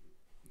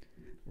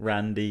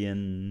 Randy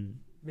and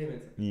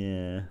Mimins.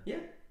 yeah.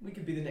 We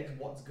could be the next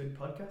What's Good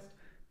podcast.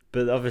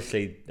 But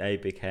obviously they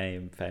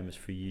became famous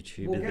for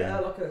YouTube. We'll and get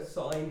then like a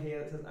sign here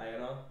that says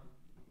A&R.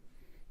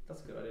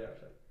 That's a good idea,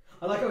 actually.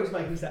 I like how we're just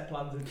making set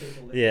plans and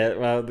people. yeah,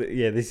 well,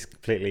 this is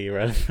completely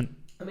irrelevant.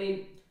 I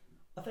mean,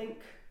 I don't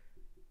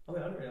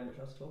really have much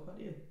else to talk about,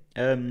 do you?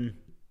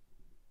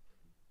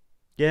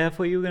 Yeah, I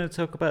thought you were going to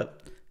talk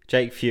about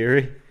Jake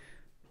Fury.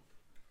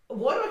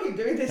 Why do I keep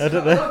doing this? I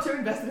don't I'm know. not too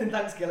invested in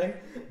Thanksgiving.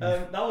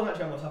 That wasn't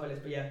actually on my topic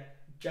list, but yeah,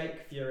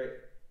 Jake Fury,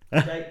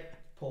 Jake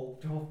Paul,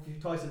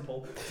 Tyson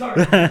Paul.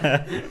 Sorry,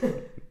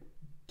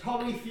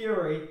 Tommy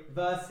Fury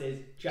versus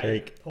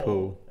Jake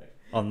Paul.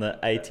 On the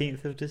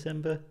 18th of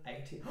December.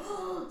 18.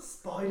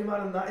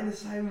 Spider-Man and that in the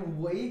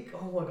same week.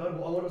 Oh my god! I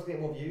want us to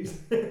get more views.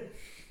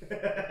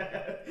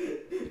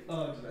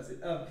 Oh, just messing.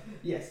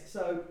 Yes.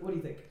 So, what do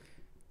you think?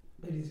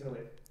 Who do you think's gonna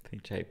win? I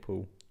think Jake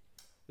Paul.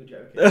 You're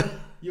joking.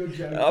 You're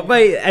joking. Oh,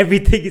 mate,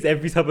 everything is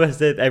every time I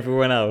said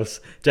everyone else,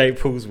 Jake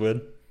Paul's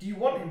won. Do you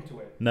want him to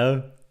win?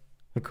 No,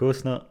 of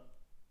course not.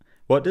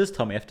 What does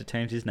Tommy have to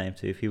change his name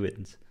to if he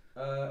wins?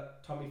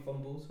 Tommy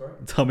Fumbles,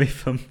 right? Tommy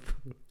Fumble.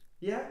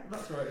 Yeah,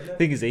 that's right. Isn't it?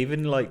 Thing is,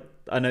 even like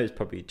I know it's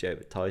probably a joke,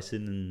 but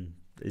Tyson and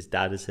his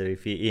dad has said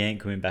if he ain't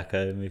coming back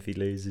home if he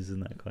loses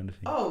and that kind of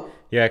thing. Oh,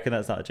 You reckon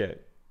that's not a joke?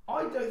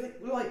 I don't think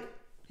like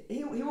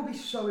he will be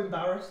so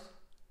embarrassed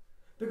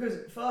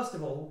because first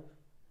of all,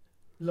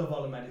 Love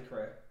Island made his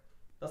career.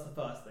 That's the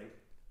first thing.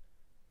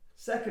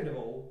 Second of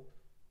all,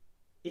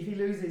 if he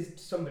loses to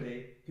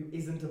somebody who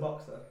isn't a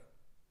boxer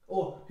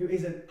or who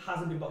hasn't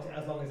been boxing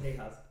as long as he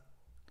has.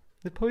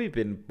 They've probably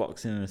been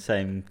boxing in the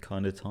same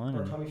kind of time.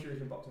 Or Tommy Fury's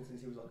been boxing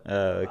since he was like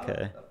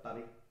Okay. a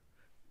baddie.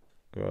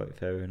 Right,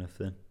 fair enough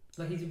then.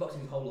 Like he's been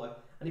boxing his whole life,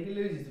 and if he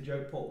loses to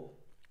Joe Paul,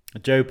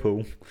 Joe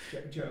Paul.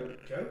 Joe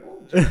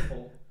Paul, Joe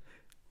Paul.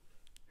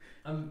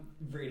 I'm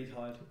really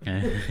tired.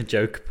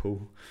 Joke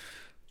Paul.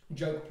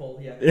 Joke Paul,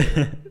 yeah.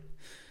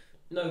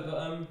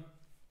 No,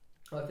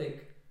 but I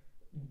think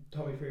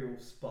Tommy Fury will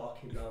spark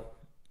him now.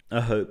 I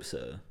hope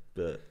so,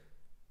 but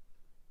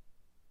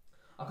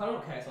I kind of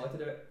want KSI to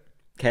do it.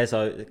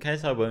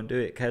 KSI won't do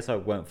it.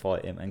 KSI won't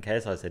fight him, and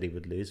KSI said he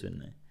would lose,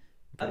 wouldn't he?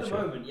 At pretty the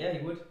sure. moment, yeah,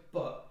 he would,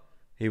 but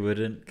He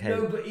wouldn't.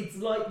 no, but it's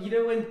like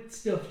when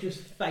stuff just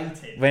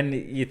fated. When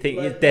you think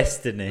Like- your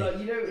destiny.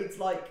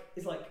 Like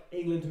it's like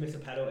England to miss a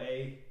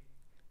penalty.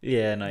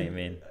 Yeah, I know what you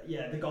mean.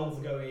 Yeah, the goals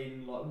are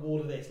going like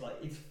all of this. Like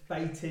it's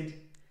fated.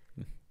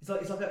 It's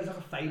like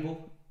a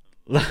fable.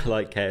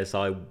 Like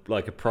KSI,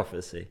 like a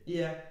prophecy.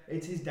 Yeah,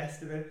 it's his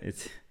destiny.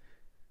 It's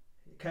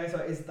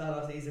KSI is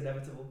that is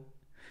inevitable.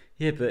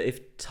 yeah, but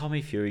if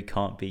Tommy Fury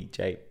can't beat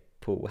Jake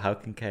Paul, how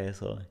can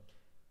KSI?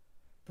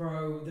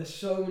 Bro, there's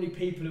so many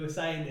people who are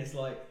saying this.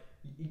 Like,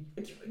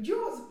 do you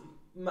know what's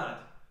mad?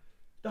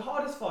 The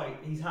hardest fight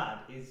he's had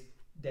is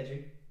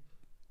Deji.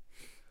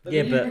 Like,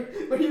 Yeah,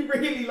 when you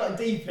really like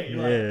deep it, you're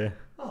like,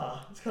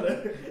 it's kind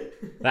of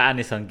That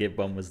Anderson Gibb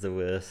one was the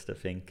worst, I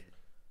think.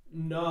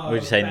 no.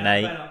 Would you say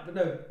Nate?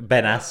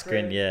 Ben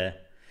Askren, yeah.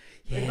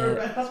 Ben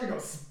Askren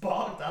got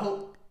sparked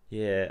out.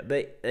 Yeah,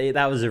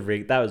 that was a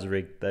rig. That was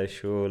rigged though,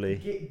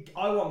 surely.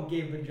 I want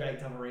Gibb and Jake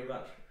to have a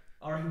rematch.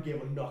 I reckon Gibb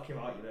will knock him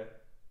out.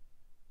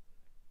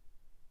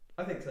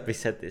 I think so. We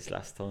said this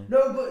last time.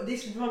 No, but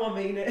this time I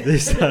mean it.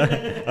 This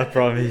time, I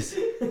promise.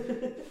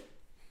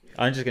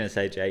 I'm just gonna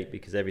say Jake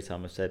because every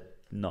time I've said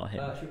not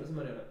him. Should we put some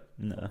money on it?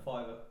 No,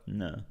 Fiver,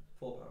 no,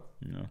 £4.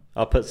 no.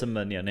 I'll put some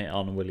money on it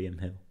on William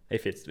Hill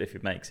if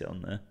it makes it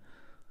on there.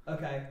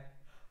 Okay.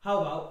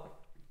 How about?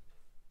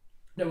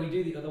 No, we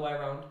do the other way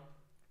around.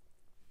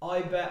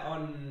 I bet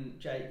on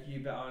Jake,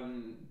 you bet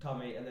on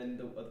Tommy, and then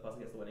the other person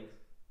gets the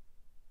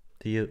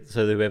winnings.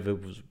 So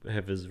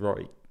whoever's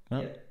right.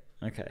 Well,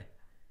 Yeah. okay.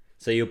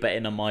 So you're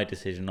betting on my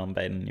decision. I'm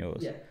betting on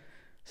yours. Yeah.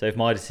 So if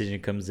my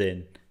decision comes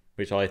in,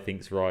 which I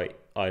think's right,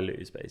 I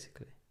lose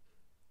basically.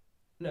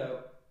 No.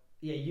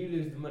 Yeah, you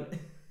lose the money.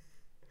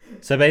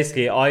 So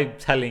basically, I'm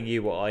telling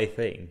you what I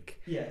think,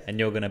 Yes. and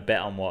you're gonna bet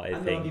on what I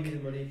And then I'll think. give you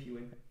the money if you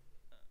win.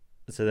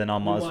 So then I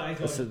We might. might as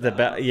well So just the bet on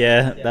bet. it.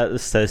 Yeah, Yeah. that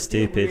was so You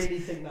stupid. really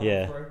think that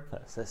Yeah. one through?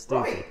 That's so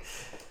stupid. Right.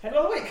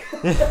 Headline week.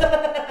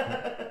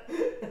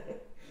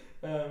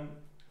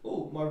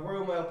 My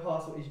Royal Mail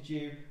parcel is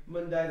due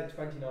Monday, the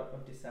 29th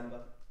of December.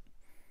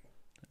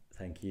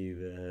 Thank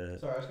you.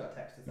 Sorry, I just got a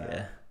text to say.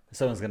 Yeah,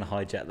 someone's gonna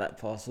hijack that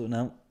parcel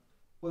now.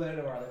 Well, they don't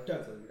know where I live.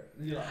 Don't tell them.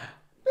 You're like,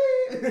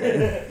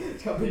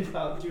 it's got to be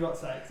found. Do not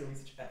say it because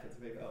it's such effort to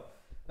pick it up.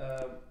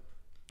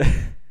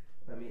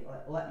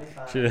 Let me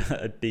find. Should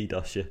a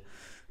DDoS you,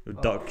 or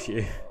dox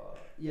you.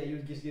 Yeah, you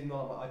would just give them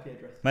all my IP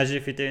address. Imagine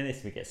if you're doing this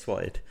and we get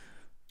swatted.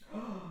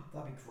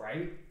 That'd be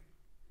great.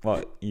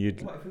 What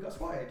you'd? What if we got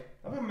swatted?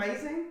 That'd be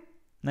amazing.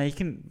 No, you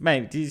can.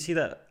 Mate, did you see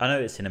that? I know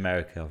it's in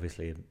America,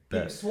 obviously, Yeah,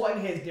 but but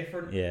swatting here is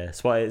different. yeah,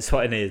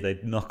 swatting is they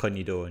knock on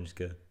your door and just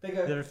go, They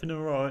go, "Is everything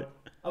all right?"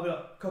 I'll be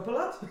like, couple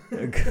lads?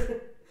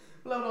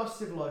 We'll have a nice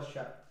civilised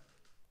chat.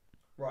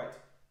 Right.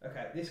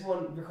 Okay. This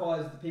one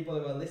requires the people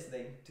who are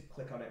listening to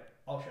click on it.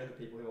 I'll show the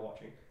people who are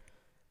watching.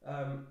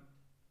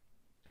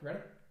 Ready?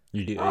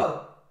 You do.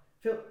 Oh!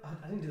 Phil,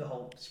 I didn't do the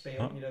whole spiel.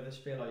 What? You know, the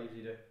spiel I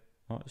usually do.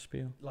 What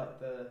spiel? Like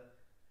it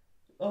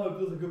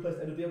feels like a good place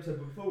to end of the episode,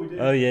 but before we do...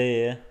 Oh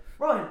yeah.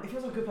 Ryan, it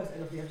feels like a good place to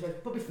end of the episode,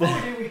 but before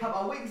we do, we have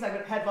our weekly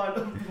segment, Headline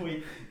of the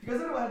Week. If you guys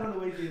don't know what Headline of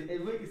the Week is,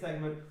 it's a weekly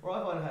segment where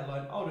I find a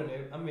headline, I don't know,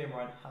 and me and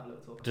Ryan have a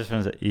little talk. Just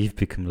want to say, you've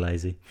become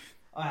lazy.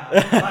 I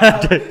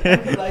have.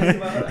 I'm lazy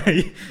about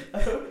it.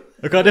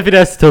 I've got nothing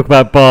else to talk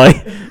about.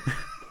 Bye.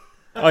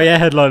 Oh yeah,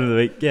 headline of the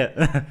week.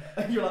 Yeah.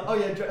 You're like, oh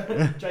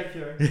yeah, Jake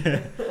Fury.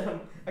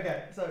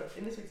 Okay, so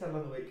in this week's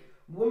Headline of the Week,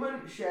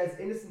 woman shares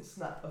innocent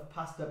snap of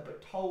pasta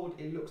but told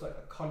it looks like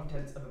the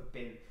contents of a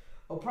bin.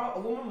 A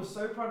woman was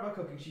so proud of her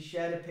cooking, she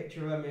shared a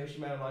picture of her meal she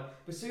made online,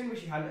 but soon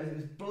wished she hadn't, as it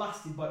was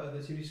blasted by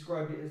others who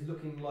described it as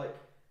looking like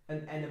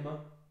an enema.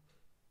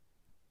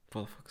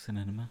 What the fuck's an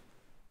enema?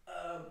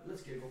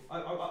 Let's Google.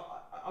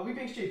 Are we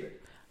being stupid?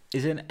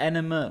 Is an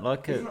enema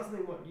like Isn't a? that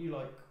something what you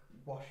like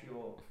wash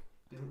your?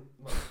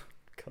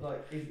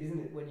 Isn't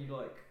it when you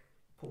like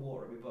put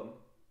water in your bum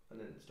and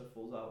then stuff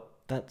falls out?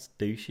 That's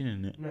douching,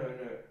 isn't it? No.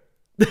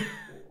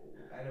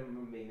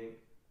 Enema meaning.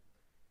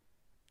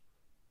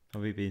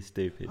 Are we being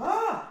stupid?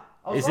 I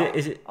was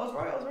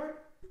right.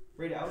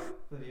 Read it out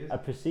for the viewers. A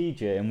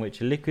procedure in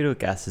which a liquid or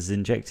gas is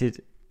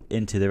injected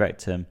into the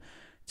rectum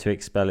to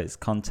expel its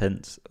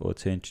contents or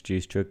to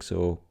introduce drugs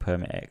or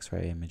permit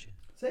X-ray imaging.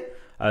 See?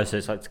 Oh, so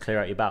it's like to clear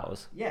out your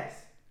bowels.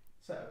 Yes.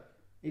 So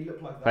it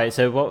looked like that. Right.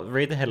 So what?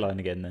 Read the headline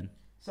again then.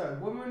 So,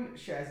 woman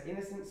shares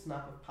innocent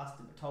snap of pasta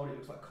but told it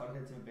looks like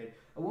contents of a bin.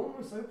 A woman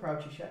was so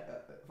proud she shared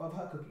of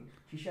her cooking.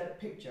 She shared a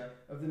picture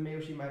of the meal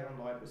she made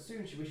online, but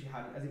soon she wished she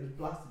hadn't, as it was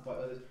blasted by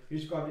others who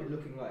described it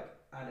looking like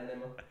an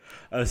enema.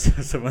 Oh,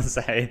 so someone's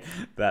saying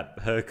that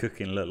her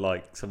cooking looked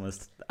like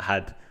someone's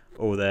had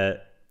all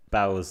their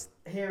bowels.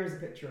 Here is a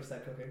picture of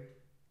said cooking.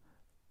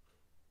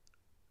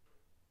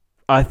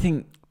 I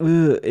think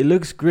it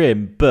looks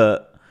grim,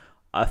 but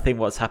I think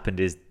what's happened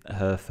is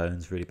her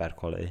phone's really bad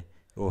quality,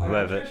 or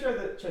whoever. I'm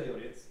going to show the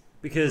audience.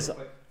 Because real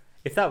quick.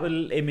 if that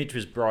image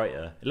was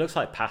brighter, it looks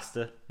like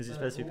pasta. Is it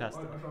supposed to be pasta?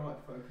 I'm trying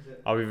to focus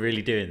it. Are we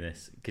really doing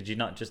this? Could you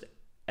not just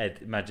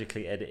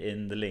magically edit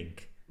in the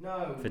link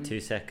No. for 2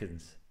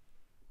 seconds?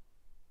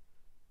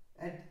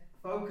 Ed,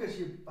 focus,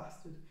 you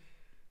bastard.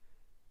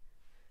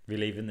 We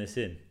leaving this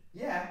in?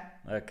 Yeah,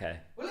 Okay.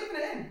 we're leaving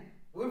it in.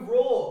 We're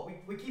raw.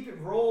 We keep it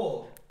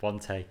raw. One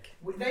take.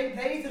 They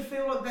need to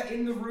feel like they're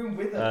in the room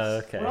with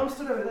us. Okay. When I'm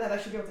stood over there,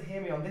 they should be able to hear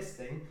me on this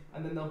thing,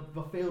 and then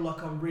they'll feel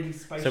like I'm really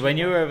spacious. So when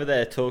you were over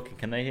there talking,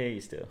 can they hear you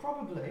still?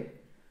 Probably.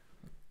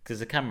 Because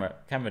the camera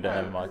don't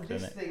have a mic,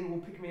 This does it? thing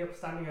will pick me up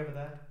standing over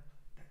there.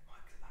 That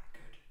mic's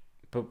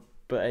that good.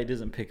 But it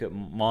doesn't pick up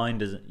mine.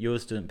 Doesn't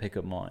yours? Doesn't pick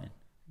up mine.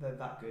 They're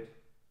that good.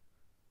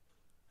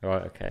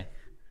 Right. Okay.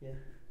 Yeah.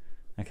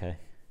 Okay.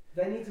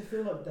 They need to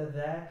feel like they're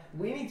there.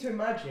 We need to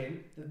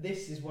imagine that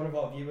this is one of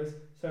our viewers.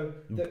 So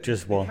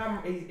Just one.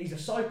 He's a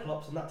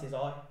cyclops, and that's his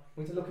eye.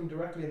 We need to look him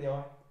directly in the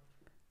eye.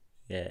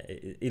 Yeah.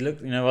 He look.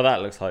 You know what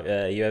that looks like?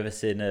 You ever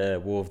seen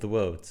War of the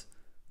Worlds?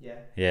 Yeah.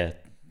 Yeah.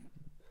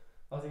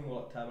 I was thinking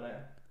more like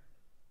Terminator.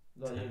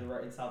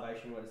 Like in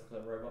Salvation, when it's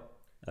like a robot.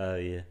 Oh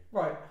yeah.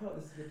 Right. I thought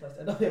this is a good place to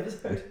end the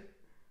episode.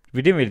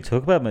 We didn't really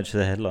talk about much of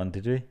the headline,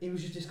 did we? It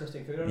was just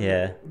disgusting food.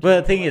 Yeah.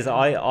 But the thing is,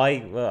 I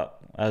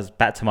was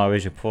back to my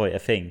original point. I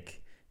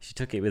think she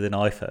took it with an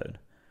iPhone.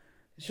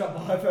 Shot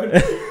my iPhone.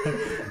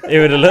 It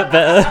would have looked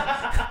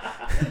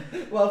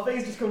better. Well,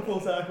 things just come full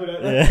circle,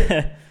 don't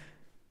they?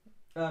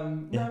 Yeah.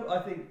 No, I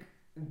think.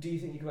 Do you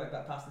think you can make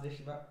that pasta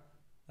dish, Matt?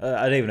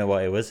 I don't even know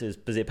what it was.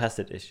 Was it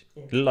pasta dish?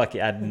 Yeah. It looked like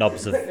it had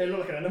knobs of. It looked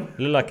like an animal.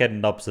 Looked like it had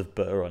knobs of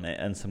butter on it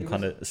and some It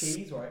kind was of.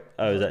 cheese, right?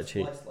 Oh, is that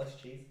cheese?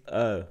 Sliced cheese.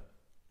 Oh.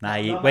 Nah,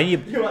 No, when you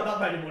you like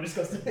that made it more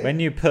disgusting. when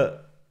you put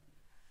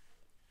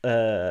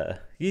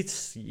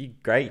you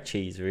grate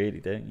cheese, really,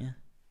 don't you?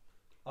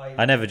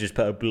 I never just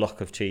put a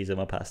block of cheese on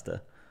my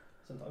pasta.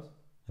 Sometimes.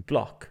 A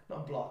block. Not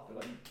a block, but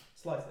like you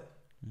slice it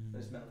and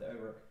just melt it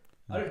over it.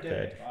 I don't do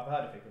it. But I've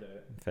heard of people do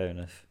it. Fair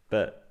enough.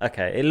 But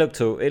okay, it looked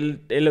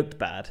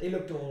bad. It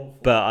looked awful.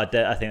 But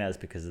I think that's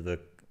because of the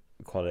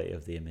quality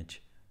of the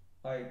image.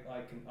 I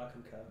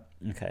concur.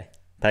 Okay.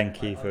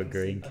 Thank you for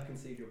agreeing. I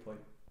concede your point.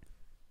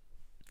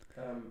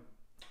 And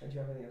do you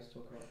have anything else to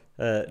talk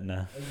about? No.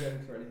 Are you going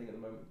through anything at the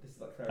moment? This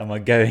is like therapy. Am I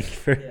going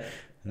through? Yeah.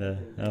 No,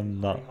 I'm Any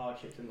not.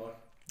 hardships in life?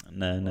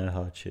 No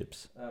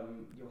hardships.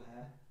 Your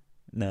hair?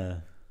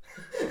 No.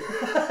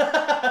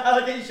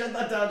 I think you shut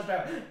that down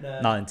straight.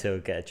 No. Not until I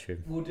get a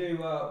trim. We'll do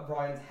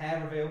Ryan's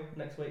hair reveal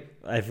next week.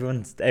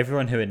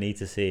 Everyone who would need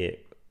to see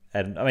it,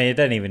 and I mean, you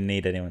don't even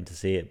need anyone to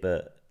see it,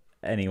 but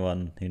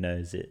anyone who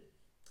knows it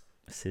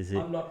sees it.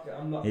 I'm not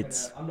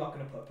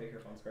gonna put a picture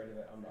up on screen of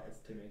it. I'm not. It's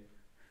too mean.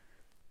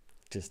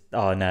 Just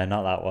no,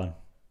 not that one.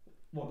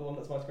 What, the one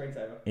that's my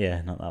screensaver?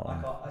 Yeah, not that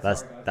one.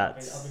 Sorry,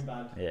 guys. I've been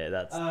banned. Yeah,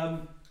 that's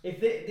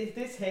If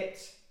this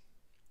hits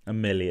 1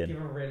 million. give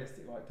a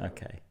realistic like total.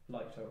 Okay.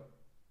 Like total.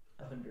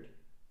 100.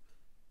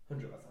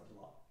 100. That sounds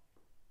a lot.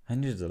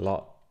 100's a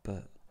lot,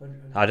 but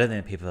 100. I don't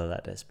think people are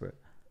that desperate.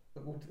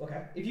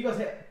 Okay. If you guys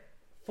hit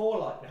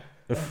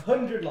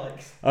 100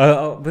 likes.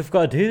 Oh, we've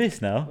got to do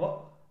this now.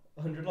 What?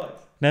 100 likes.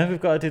 No, we've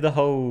got to do the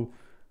whole.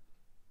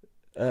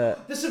 The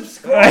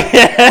subscribe.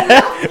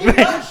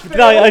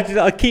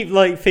 I keep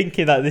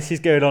thinking that this is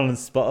going on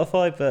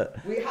Spotify,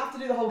 but We have to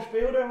do the whole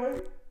spiel, don't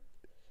we?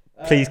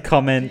 please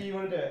comment. Do you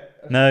want to do it?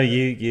 No,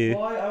 you,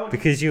 Why? I want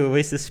because you're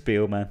always the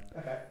spiel man.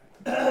 Okay.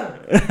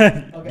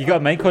 You got to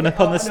make one up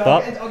on the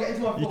spot. I'll get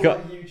into my You full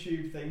got-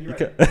 YouTube thing. You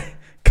got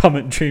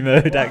commentary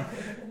mode.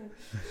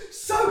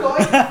 So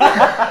guys.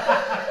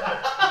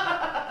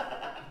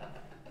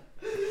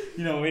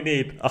 You know what we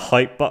need? A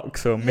hype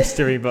box or a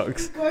mystery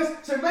box. Guys,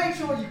 so make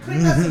sure you click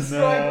that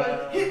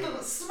subscribe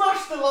button,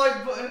 smash the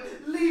like button,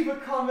 leave a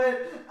comment,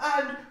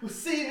 and we'll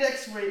see you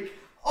next week.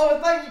 Oh,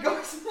 thank you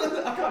guys.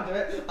 I can't do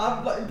it.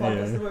 I'm not in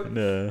podcast at the moment.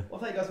 No. Well,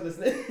 thank you guys for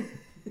listening.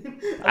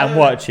 And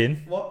watching.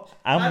 What?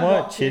 And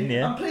watching,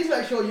 yeah. And please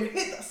make sure you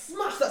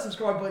smash that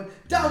subscribe button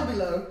down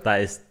below.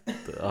 That is.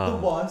 The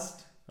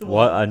worst.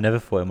 What? I never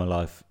thought in my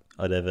life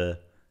I'd ever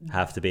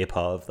have to be a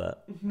part of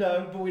that.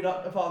 No, but we're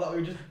not a part of that.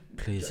 We just.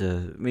 Please,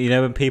 you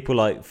know when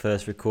people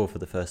first record for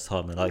the first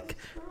time, they're like,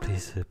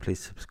 please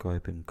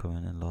subscribe and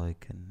comment and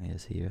like and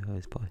see you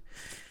guys. Bye.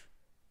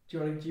 Do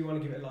you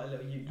want to give it like a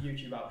little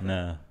YouTube outro?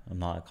 No, I'm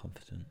not that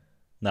confident.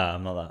 No,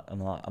 I'm not that. I'm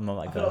not that I feel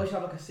like we guy. should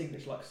have like a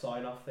signature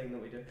sign off thing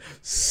that we do.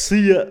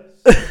 See ya.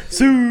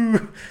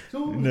 Sue.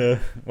 No.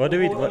 What do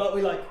we?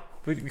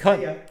 We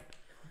can't. Yeah.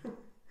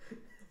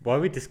 Why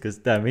we discuss?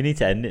 No, we need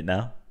to end it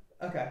now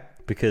Okay.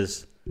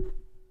 because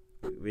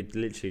we're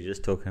literally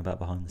just talking about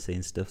behind the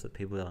scenes stuff that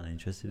people aren't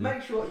interested in.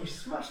 Make sure you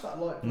smash that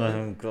like button.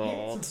 No, God.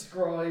 Hit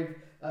subscribe.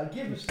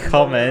 Give us some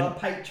Comment. money on our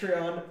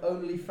Patreon,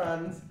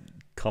 OnlyFans.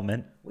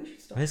 Comment. We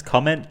should stop. Where's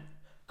comment?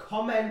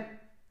 Comment.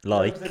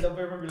 Like.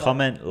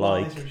 Comment,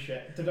 like. This was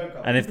shit. So don't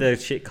comment. And if they're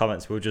shit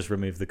comments, we'll just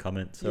remove the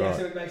comments. yeah, alright.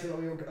 so it makes it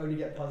that we only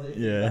get positive.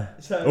 Yeah.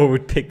 So. Or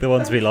we'd pick the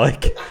ones we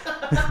like.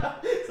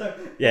 So.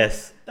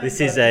 Yes. Thank This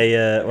you is guys.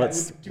 a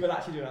what's Do you want to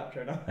actually do an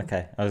outro now?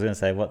 okay? I was gonna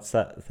say what's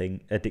that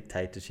thing? A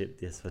dictatorship?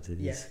 Yes, what it is.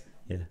 Yes.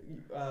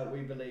 Yeah.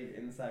 We believe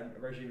in the same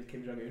regime as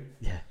Kim Jong Un.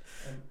 Yeah.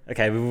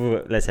 Okay.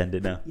 Let's end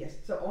it now. Yes.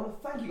 So I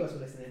want to thank you guys for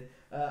listening.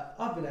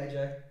 I've been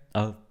AJ.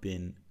 I've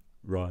been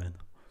Ryan.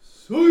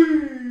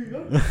 See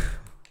ya.